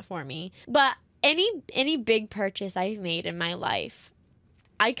care of that for me. But any big purchase I've made in my life,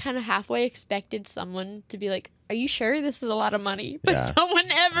 I kind of halfway expected someone to be like, "Are you sure this is a lot of money?" But Yeah. no one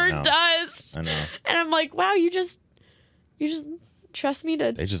I ever know. does. I know. And I'm like, "Wow, you just trust me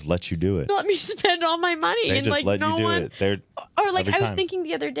to They just let you do it. let me spend all my money. They and just like let no you do one it. They're or like every I was time. thinking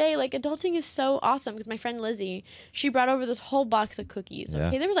the other day, like adulting is so awesome because my friend Lizzie, she brought over this whole box of cookies. Yeah.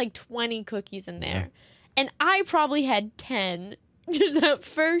 Okay, there was like 20 cookies in there, Yeah. and I probably had 10 just that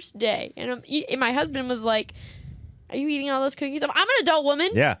first day. And my husband was like, "Are you eating all those cookies?" I'm an adult woman.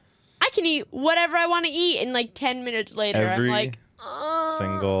 Yeah. I can eat whatever I want to eat. And like 10 minutes later, Every I'm like,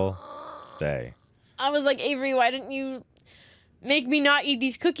 single day. I was like, Avery, why didn't you make me not eat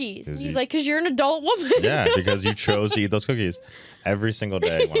these cookies? And 'Cause he's you- like, because you're an adult woman. Yeah, because you chose to eat those cookies. Every single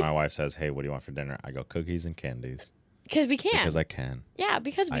day when my wife says, "Hey, what do you want for dinner?" I go, "Cookies and candies." Because we can. Because I can. Yeah,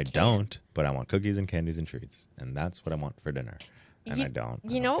 because we I can. don't, but I want cookies and candies and treats. And that's what I want for dinner. And You- I don't.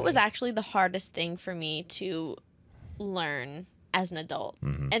 You know what was actually the hardest thing for me to learn as an adult?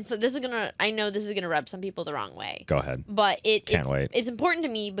 Mm-hmm. And so I know this is gonna rub some people the wrong way. Go ahead. But Can't wait. It's important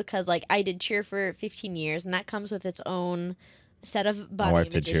to me because like I did cheer for 15 years and that comes with its own set of body wife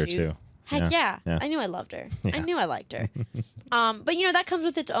image did cheer, issues. too. Heck yeah. Yeah. I knew I loved her. I Yeah. knew I liked her. But you know that comes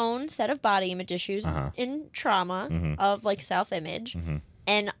with its own set of body image issues Uh-huh. and trauma Mhm. of like self-image Mhm.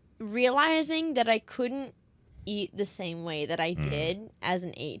 and realizing that I couldn't eat the same way that I did as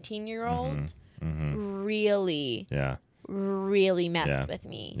an 18-year-old Mm-hmm. really Yeah. really messed Yeah. with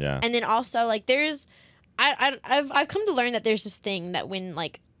me. Yeah. And then also like I've come to learn that there's this thing that when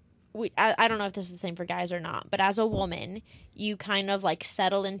like I don't know if this is the same for guys or not, but as a woman, you kind of like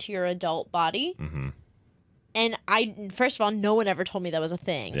settle into your adult body. Mm-hmm. And first of all, no one ever told me that was a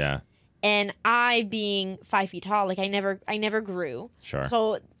thing. Yeah. And I being 5 feet tall, like I never grew. Sure.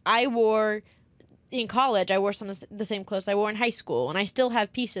 So I wore in college, I wore some of the same clothes I wore in high school, and I still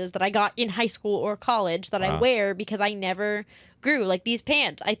have pieces that I got in high school or college that I Wow. wear because I never grew. Like these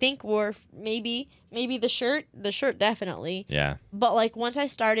pants, I think were maybe the shirt definitely. Yeah. But like once I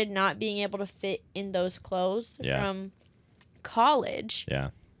started not being able to fit in those clothes Yeah. from college,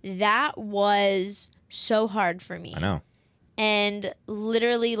 Yeah. that was so hard for me. I know. And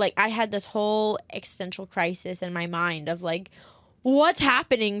literally, like, I had this whole existential crisis in my mind of, like, what's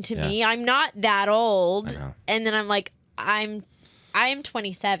happening to me? I'm not that old. I know. And then I'm like, I am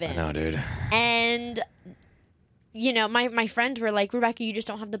 27. I know, dude. And, you know, my friends were like, Rebecca, you just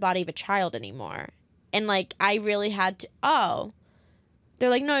don't have the body of a child anymore. And, like, I really had to, they're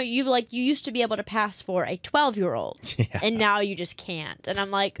like, no, you used to be able to pass for a 12-year-old. Yeah. And now you just can't. And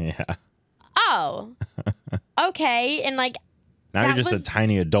I'm like, Yeah. oh, okay. And, like, Now you're that just was- a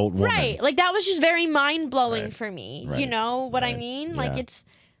tiny adult woman. right. Like that was just very mind blowing Right. for me. Right. You know what I Right. mean? Like Yeah. it's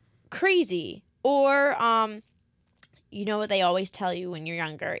crazy. Or you know what they always tell you when you're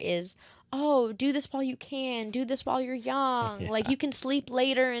younger is, "Oh, do this while you can. Do this while you're young. Like you can sleep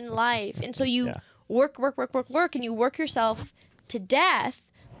later in life." And so you Yeah. work and you work yourself to death,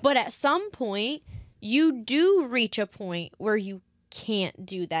 but at some point you do reach a point where you can't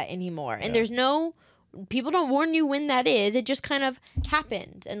do that anymore. And Yeah. there's no people don't warn you when that is. It just kind of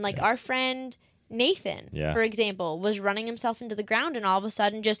happened. And like our friend Nathan, Yeah. for example, was running himself into the ground and all of a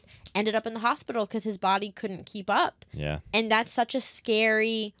sudden just ended up in the hospital because his body couldn't keep up. Yeah. And that's such a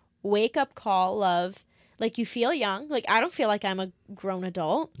scary wake up call of like you feel young. Like I don't feel like I'm a grown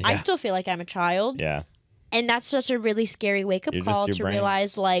adult. I Yeah. still feel like I'm a child. Yeah. And that's such a really scary wake up You're just call your to brain.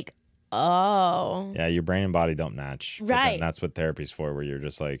 realize like, oh. Yeah. Your brain and body don't match. But then Right. that's what therapy's for, where you're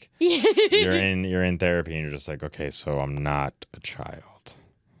just like, you're you're in therapy and you're just like, okay, so I'm not a child.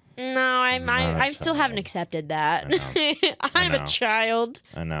 No, I still haven't child. accepted that. I I'm know. a child.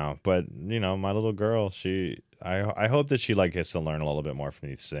 I know, but you know, my little girl, I hope that she like gets to learn a little bit more from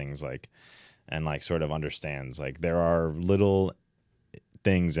these things, like, and like sort of understands like there are little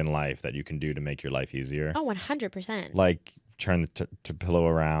things in life that you can do to make your life easier, Oh, 100%. like turn the pillow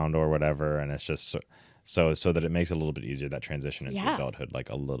around or whatever, and it's just so that it makes it a little bit easier, that transition into Yeah. adulthood, like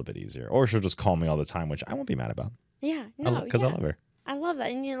a little bit easier. Or she'll just call me all the time, which I won't be mad about, Yeah, no, because yeah. I love her. I love that.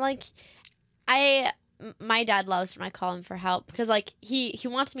 And you know, like my dad loves when I call him for help because like he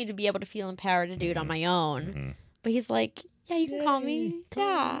wants me to be able to feel empowered to do it on my own. Mhm. But he's like, yeah, you can call me.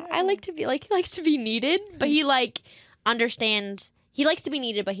 Yeah, I like to be like he likes to be needed, but he like understands. He likes to be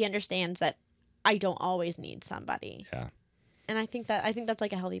needed, but he understands that I don't always need somebody. Yeah. And I think that's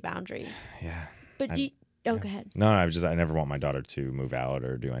like a healthy boundary. Yeah. But I- go ahead. No, I never want my daughter to move out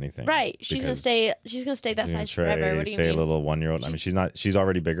or do anything. Right, she's gonna because- stay. She's gonna stay that Yeah, size Trey, forever. What do you say mean? a little 1-year-old. I mean, she's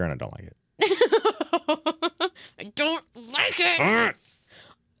already bigger, and I don't like it. I don't like it.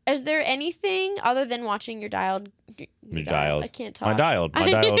 Is there anything other than watching your dialed? My dialed. I can't talk.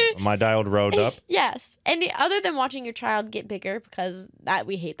 My dialed rode up. Yes, and other than watching your child get bigger, because that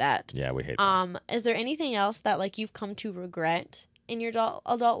we hate that. Yeah, we hate that. Is there anything else that like you've come to regret in your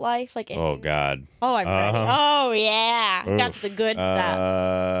adult life? Like, Oh God. Oh, I'm ready. Oh yeah, got the good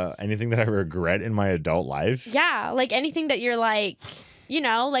stuff. Anything that I regret in my adult life? Yeah, like anything that you're like,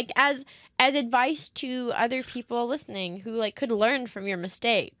 like as advice to other people listening who like could learn from your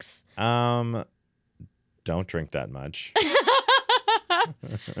mistakes. Don't drink that much.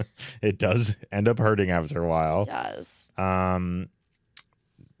 It does end up hurting after a while. It does. I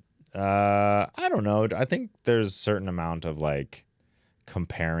don't know. I think there's a certain amount of like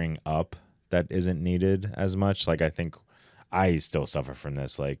comparing up that isn't needed as much. Like I think I still suffer from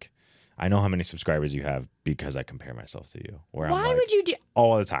this. Like I know how many subscribers you have because I compare myself to you. Why would you do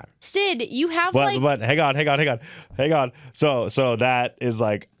all the time? Sid, you have but hang on. So that is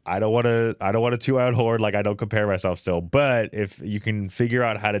like I don't want to two-out horde. Like I don't compare myself still. But if you can figure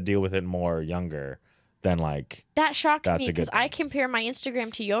out how to deal with it more younger, then like that shocks me because I compare my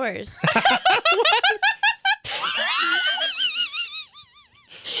Instagram to yours.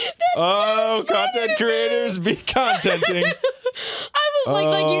 Content creators be contenting. I was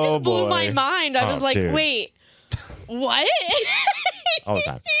like you just blew my mind. I was like, dude. Wait, what? All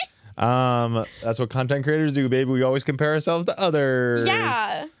the time. That's what content creators do, baby. We always compare ourselves to others.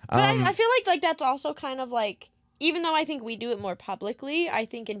 Yeah, but I feel like that's also kind of like, even though I think we do it more publicly, I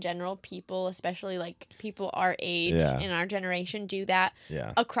think in general people, especially like people our age in our generation, do that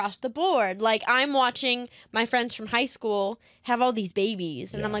across the board. Like I'm watching my friends from high school have all these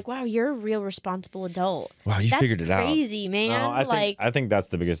babies, and I'm like, wow, you're a real responsible adult. Wow, you figured it out. That's crazy, man. No, I think that's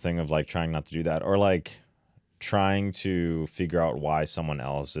the biggest thing of like trying not to do that, or like trying to figure out why someone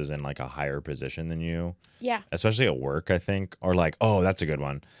else is in like a higher position than you. Yeah. Especially at work, I think, or like, oh, that's a good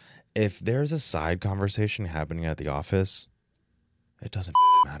one. If there's a side conversation happening at the office, it doesn't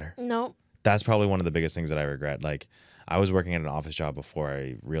matter. No. That's probably one of the biggest things that I regret. Like, I was working at an office job before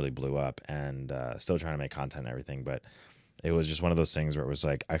I really blew up and still trying to make content and everything. But it was just one of those things where it was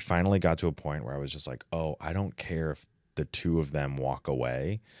like, I finally got to a point where I was just like, oh, I don't care if the two of them walk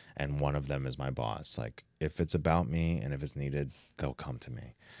away and one of them is my boss. Like, if it's about me and if it's needed, they'll come to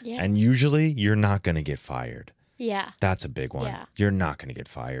me. Yeah. And usually you're not going to get fired. Yeah. That's a big one. Yeah. You're not going to get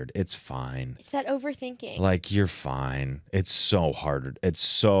fired. It's fine. It's that overthinking. Like, you're fine. It's so hard. It's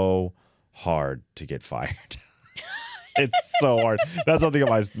so hard to get fired. It's so hard. That's something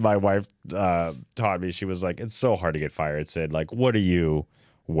my wife taught me. She was like, it's so hard to get fired. Sid, like, what are you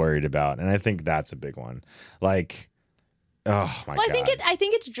worried about? And I think that's a big one. Like, oh my God. I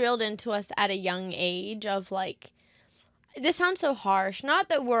think it's drilled into us at a young age of like, this sounds so harsh. Not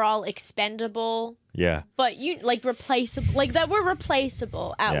that we're all expendable. Yeah. But you like replaceable, like that we're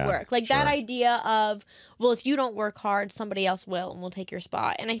replaceable at work. Like that idea of, well, if you don't work hard, somebody else will and will take your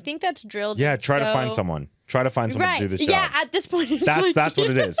spot. And I think that's drilled. Yeah. Try to find someone. Try to find someone to do this job. Yeah. At this point, that's what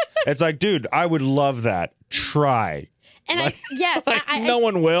it is. It's like, dude, I would love that. Try. And like, I no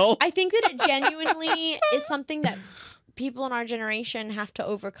one will. I think that it genuinely is something that people in our generation have to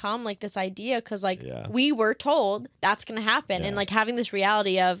overcome, like this idea, because like we were told that's going to happen, and like having this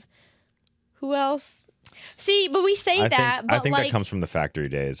reality of who else. See, but we say that. But I think like, that comes from the factory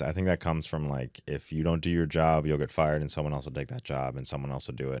days. I think that comes from like, if you don't do your job, you'll get fired, and someone else will take that job, and someone else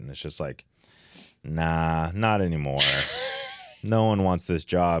will do it, and it's just like, nah, not anymore. No one wants this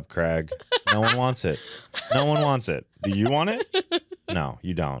job, Craig. No one wants it. No one wants it. Do you want it? No,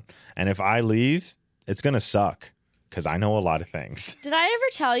 you don't. And if I leave, it's gonna suck. Because I know a lot of things. Did I ever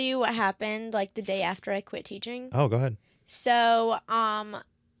tell you what happened like the day after I quit teaching? Oh, go ahead. So, and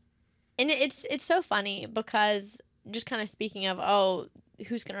it's so funny because just kind of speaking of, oh,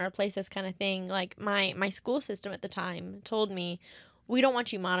 who's going to replace this kind of thing, like my school system at the time told me, we don't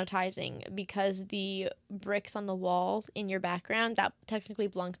want you monetizing because the bricks on the wall in your background, that technically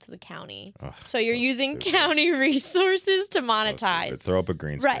belongs to the county. Ugh, so you're using county resources to monetize. Throw up a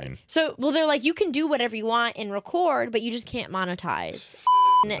green screen. Right. So, well, they're like, you can do whatever you want and record, but you just can't monetize.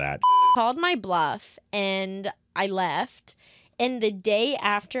 That called my bluff and I left. And the day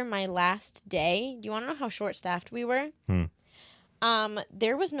after my last day, do you want to know how short-staffed we were?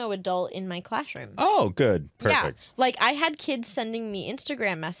 There was no adult in my classroom. Oh, good. Perfect. Yeah. Like, I had kids sending me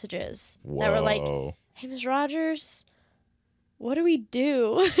Instagram messages that were like, hey, Ms. Rogers, what do we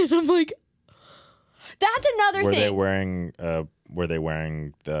do? And I'm like, that's another thing. Were they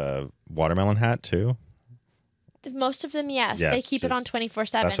wearing the watermelon hat too? Most of them, yes. They keep it on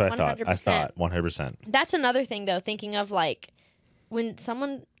 24/7. That's what 100%. I thought 100%. That's another thing, though, thinking of like when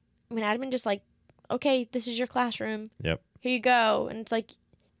admin just like, okay, this is your classroom. Yep. Here you go. And it's like,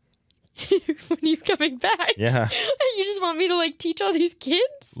 when are you coming back? Yeah. You just want me to like teach all these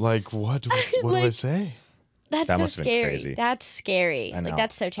kids? Like, what do I say? That's That so must have been scary. crazy. That's scary. I know. Like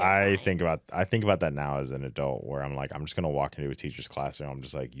that's so terrifying. I think about that now as an adult, where I'm like, I'm just gonna walk into a teacher's classroom. I'm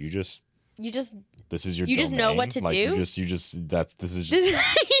just like, this is your you just know domain. what to like, do. this is just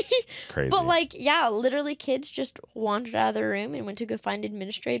crazy. But like, yeah, literally kids just wandered out of the room and went to go find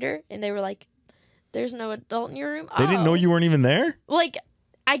administrator, and they were like, "There's no adult in your room." They didn't know you weren't even there? Like,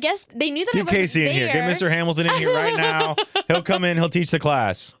 I guess they knew that I Get wasn't Casey in here. Get there. Mr. Hamilton in here right now. He'll come in. He'll teach the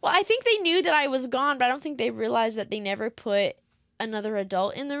class. Well, I think they knew that I was gone, but I don't think they realized that they never put another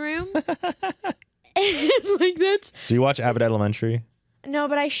adult in the room. Like that's Do you watch Abbott Elementary? no,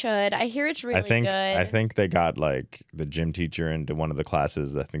 but I should. I hear it's really good. I think they got like the gym teacher into one of the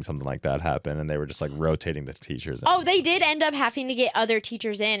classes. I think something like that happened, and they were just like rotating the teachers. Oh, they did end up having to get other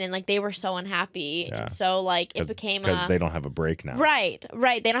teachers in, and like they were so unhappy, Yeah. and so like it became because they don't have a break now. right.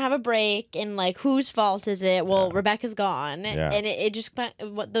 They don't have a break, and like whose fault is it? Well, Rebecca's gone, Yeah. and it just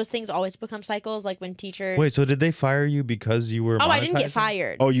those things always become cycles. Like when teachers. Wait, so did they fire you because you were? Oh, I didn't get monetizing?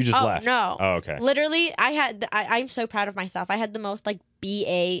 fired. Oh, you just left. No. Oh, okay. Literally, I'm so proud of myself. I had the most like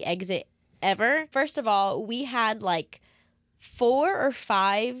BA exit ever. First of all, we had like 4 or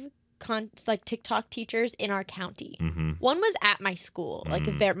 5 like TikTok teachers in our county. Mm-hmm. One was at my school, like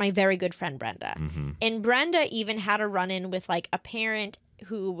my very good friend Brenda. Mm-hmm. And Brenda even had a run-in with like a parent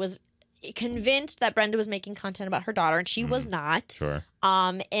who was convinced that Brenda was making content about her daughter, and she was not. Sure.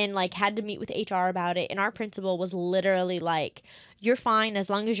 And like had to meet with HR about it. And our principal was literally like, "You're fine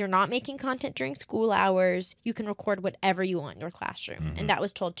as long as you're not making content during school hours. You can record whatever you want in your classroom." And that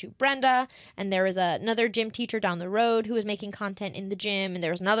was told to Brenda. And there was another gym teacher down the road who was making content in the gym. And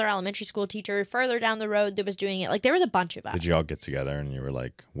there was another elementary school teacher further down the road that was doing it. Like there was a bunch of us. Did you all get together and you were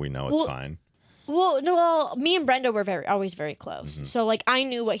like, "We know it's fine"? Well, no, me and Brenda were always very close. So like I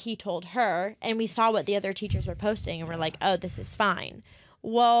knew what he told her, and we saw what the other teachers were posting, and we're like, "Oh, this is fine."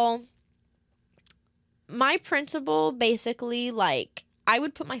 Well, my principal basically, like, I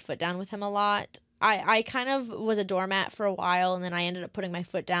would put my foot down with him a lot. I kind of was a doormat for a while, and then I ended up putting my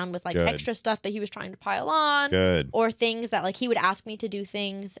foot down with like Good. extra stuff that he was trying to pile on. Good. Or things that like he would ask me to do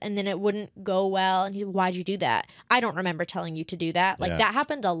things and then it wouldn't go well, and he's like, "Why'd you do that?" "I don't remember telling you to do that." Like Yeah. that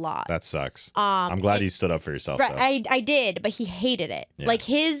happened a lot. That sucks. I'm glad you stood up for yourself. Right, Though. I did, but he hated it. Yeah. Like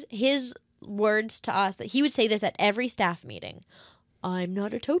his words to us, that he would say this at every staff meeting: "I'm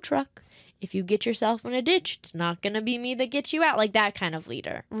not a tow truck. If you get yourself in a ditch, it's not gonna be me that gets you out." Like that kind of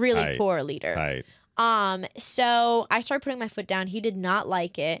leader. Really Tight. poor leader. Tight. So I started putting my foot down. He did not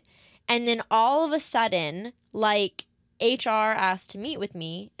like it. And then all of a sudden, like HR asked to meet with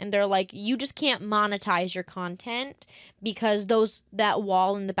me, and they're like, "You just can't monetize your content because that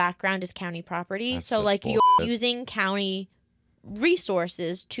wall in the background is county property. That's so such like you're bullshit. using county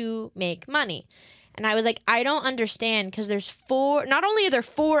resources to make money." And I was like, "I don't understand, because not only are there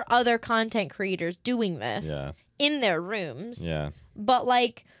 4 other content creators doing this Yeah. in their rooms, Yeah. but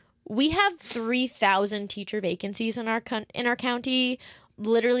like we have 3,000 teacher vacancies in our county.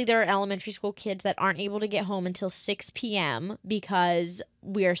 Literally, there are elementary school kids that aren't able to get home until 6 p.m. because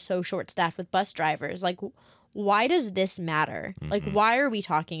we are so short-staffed with bus drivers. Like, why does this matter? Like, why are we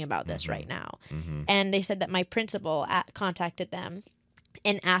talking about this right now?" And they said that my principal contacted them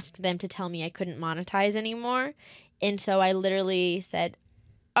and asked them to tell me I couldn't monetize anymore. And so I literally said,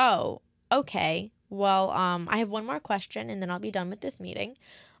 "Oh, okay. Well, I have one more question, and then I'll be done with this meeting.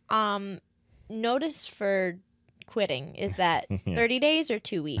 Notice for quitting, is that 30 days or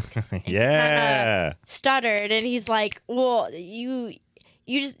 2 weeks?" And he Yeah. stuttered, and he's like, "Well, you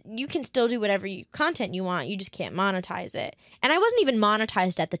can still do whatever content you want. You just can't monetize it." And I wasn't even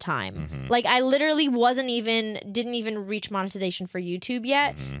monetized at the time. Like I literally didn't even reach monetization for YouTube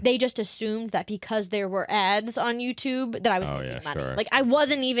yet. They just assumed that because there were ads on YouTube that I was making money. sure. Like I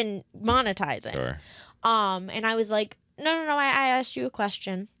wasn't even monetizing. Sure. And I was like, no, I asked you a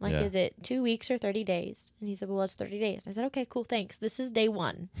question. Like, Yeah. is it 2 weeks or 30 days? And he said, "Well, it's 30 days. I said, "Okay, cool, thanks. This is day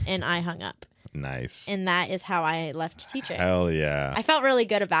 1." And I hung up. Nice. And that is how I left teaching. Hell yeah. I felt really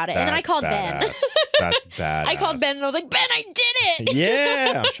good about it. And then I called Ben. badass. That's bad. I called Ben and I was like, "Ben, I did it."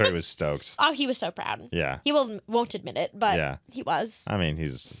 Yeah. I'm sure he was stoked. Oh, he was so proud. Yeah. He won't admit it, but Yeah. he was. I mean,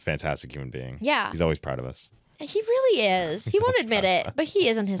 he's a fantastic human being. Yeah. He's always proud of us. He really is. He won't admit it, but he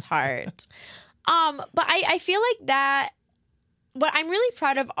is in his heart. But I feel like that. What I'm really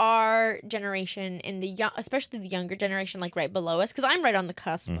proud of our generation and especially the younger generation, like right below us, because I'm right on the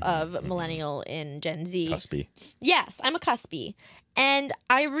cusp of millennial and Gen Z. Cuspy. Yes, I'm a cuspy. And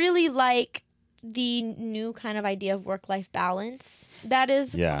I really like the new kind of idea of work-life balance that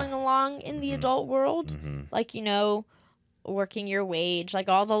is coming along in the adult world. Like, working your wage, like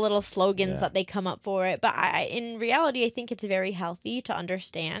all the little slogans that they come up for it. But in reality, I think it's very healthy to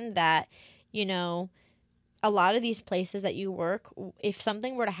understand that, a lot of these places that you work, if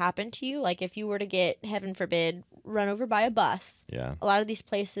something were to happen to you, like if you were to get, heaven forbid, run over by a bus, Yeah. a lot of these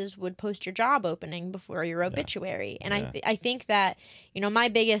places would post your job opening before your obituary. And I think that, my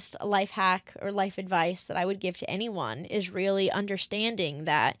biggest life hack or life advice that I would give to anyone is really understanding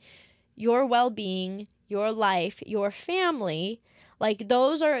that your well-being, your life, your family, like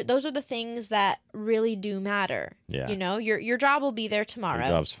those are the things that really do matter. Yeah. Your job will be there tomorrow. Your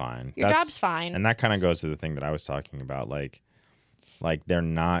job's fine. Your job's fine. And that kind of goes to the thing that I was talking about. Like they're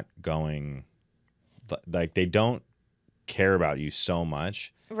not going, like they don't care about you so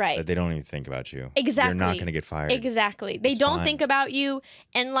much. Right. That they don't even think about you. Exactly. You're not going to get fired. Exactly. They don't think about you,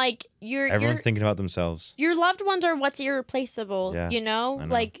 and like everyone's thinking about themselves. Your loved ones are what's irreplaceable. Yeah, I know.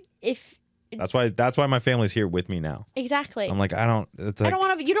 Like if. That's why my family's here with me now. Exactly. I'm like, I don't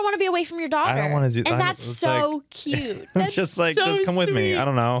want to. You don't want to be away from your daughter. I don't want to do. And that's so cute. It's just like, so just come with me. sweet. I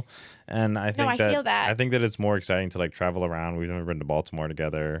don't know. And I think feel that. I think that it's more exciting to like travel around. We've never been to Baltimore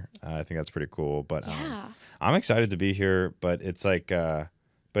together. I think that's pretty cool. But I'm excited to be here. But it's like,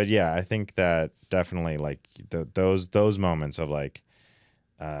 but yeah, I think that definitely like those moments of like,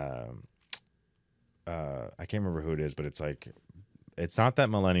 I can't remember who it is, but it's like, it's not that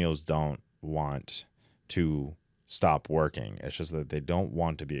millennials don't want to stop working. It's just that they don't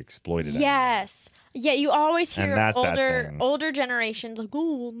want to be exploited. Yes. Yeah, you always hear And older generations like,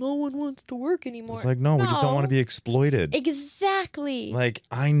 oh, well, no one wants to work anymore. It's like, no, we just don't want to be exploited. Exactly. Like,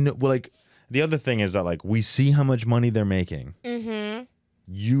 I know, well, like, the other thing is that, like, we see how much money they're making. Mm-hmm.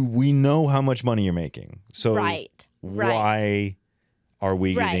 We know how much money you're making. So why are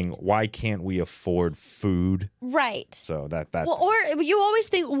we getting, why can't we afford food? Right. So that. Well, or you always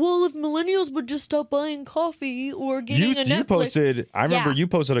think, well, if millennials would just stop buying coffee or getting a Netflix. You posted, I remember you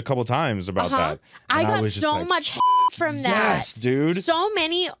posted a couple times about that. I got so much from that. Yes, dude. So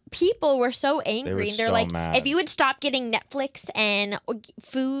many people were so angry. They're so like, mad. if you would stop getting Netflix and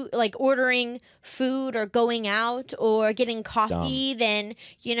food, like ordering food or going out or getting coffee, then,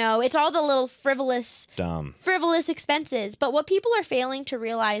 it's all the little frivolous expenses. But what people are failing to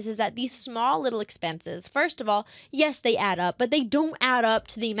realize is that these small little expenses, first of all, yes, they add up, but they don't add up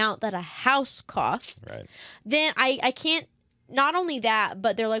to the amount that a house costs. Right. Then I can't, not only that,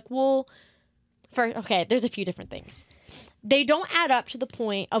 but they're like, well, there's a few different things. They don't add up to the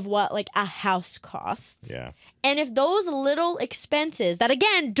point of what like a house costs. Yeah. And if those little expenses that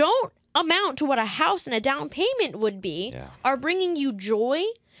again don't amount to what a house and a down payment would be are bringing you joy,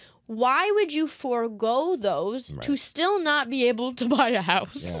 why would you forego those to still not be able to buy a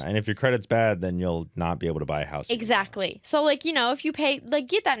house? Yeah, and if your credit's bad, then you'll not be able to buy a house. Exactly. So, like, if you pay, like,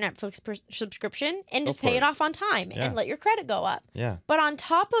 get that Netflix subscription and just pay it off on time and let your credit go up. Yeah. But on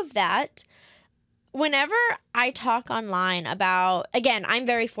top of that, whenever I talk online about, again, I'm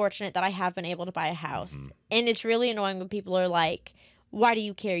very fortunate that I have been able to buy a house. Mm-hmm. And it's really annoying when people are like, why do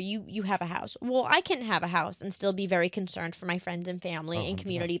you care? You have a house. Well, I can have a house and still be very concerned for my friends and family and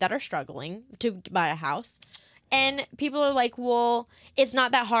community that are struggling to buy a house. And people are like, well, it's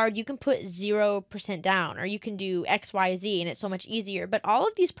not that hard. You can put 0% down or you can do X, Y, Z and it's so much easier. But all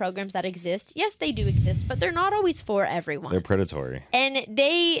of these programs that exist, yes, they do exist, but they're not always for everyone. They're predatory. And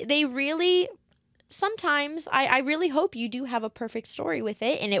they really... Sometimes I really hope you do have a perfect story with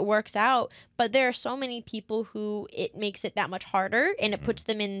it and it works out, but there are so many people who it makes it that much harder and it puts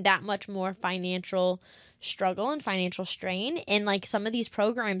them in that much more financial struggle and financial strain. And like some of these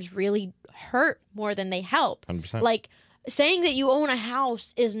programs really hurt more than they help. 100%. Like saying that you own a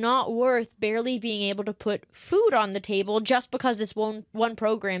house is not worth barely being able to put food on the table just because this one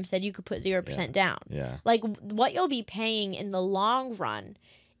program said you could put 0% down. Yeah. Like what you'll be paying in the long run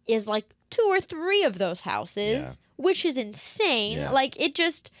is like 2 or 3 of those houses, which is insane. Yeah. Like it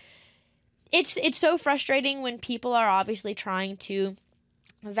just, it's so frustrating when people are obviously trying to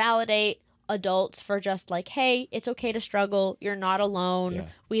validate adults for just like, hey, it's okay to struggle. You're not alone. Yeah.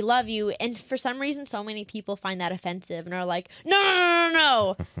 We love you. And for some reason, so many people find that offensive and are like,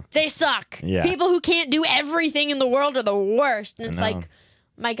 no. They suck. Yeah. People who can't do everything in the world are the worst. And it's like,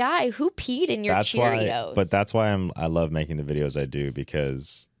 my guy, who peed in your Cheerios? But that's why I love making the videos I do,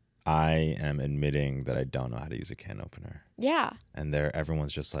 because I am admitting that I don't know how to use a can opener. Yeah. And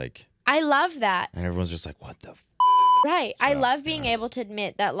everyone's just like... I love that. And everyone's just like, what the Right. So, I love being able to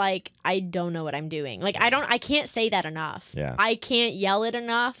admit that, like, I don't know what I'm doing. Like, I can't say that enough. Yeah. I can't yell it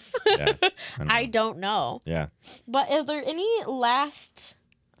enough. Yeah. I don't know. Yeah. But is there any last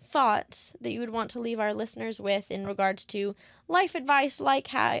thoughts that you would want to leave our listeners with in regards to life advice, life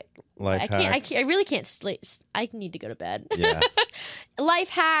hacks? I really can't sleep. I need to go to bed. Yeah. Life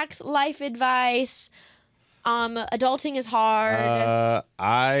hacks, life advice. Adulting is hard.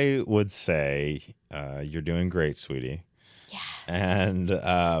 I would say you're doing great, sweetie. Yeah.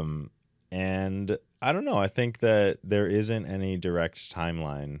 And I don't know. I think that there isn't any direct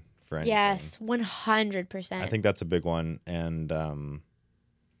timeline for anything. Yes, 100%. I think that's a big one, and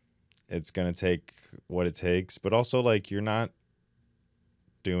it's gonna take what it takes. But also, like, you're not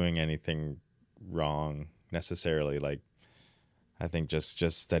doing anything wrong necessarily. Like, I think just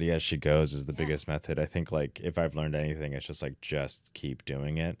steady as she goes is the biggest method. I think, like, if I've learned anything, it's just like just keep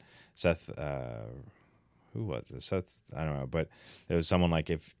doing it. Seth, who was it? Seth, I don't know, but there was someone like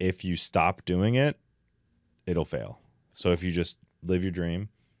if you stop doing it, it'll fail. So if you just live your dream,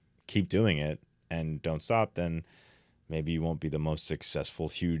 keep doing it, and don't stop, then maybe you won't be the most successful,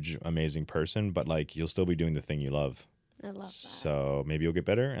 huge, amazing person, but like you'll still be doing the thing you love. I love that. So maybe you'll get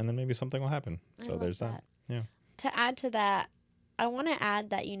better, and then maybe something will happen. So there's that. Yeah. To add to that, I want to add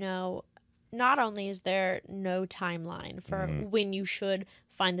that, not only is there no timeline for when you should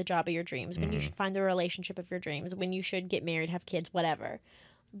find the job of your dreams, when you should find the relationship of your dreams, when you should get married, have kids, whatever,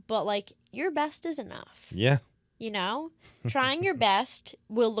 but like your best is enough. Yeah. Trying your best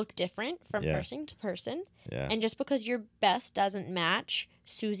will look different from person to person. Yeah. And just because your best doesn't match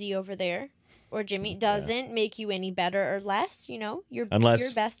Susie over there or Jimmy doesn't make you any better or less, your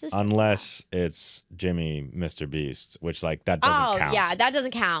best is unless it's Jimmy, Mr. Beast, which like that doesn't count. Oh, yeah, that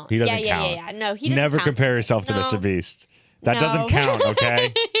doesn't count. He doesn't count. Yeah. No, he doesn't Never count. compare yourself to Mr. Beast. That doesn't count,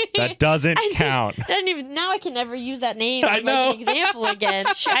 okay? That doesn't count. Now I can never use that name as like an example again.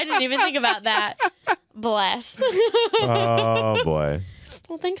 I didn't even think about that. Bless. Oh, boy.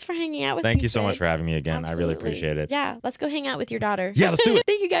 Well, thanks for hanging out with me. Thank you so much for having me again. Absolutely. I really appreciate it. Yeah, let's go hang out with your daughter. Yeah, let's do it.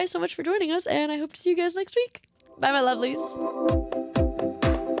 Thank you guys so much for joining us, and I hope to see you guys next week. Bye, my lovelies.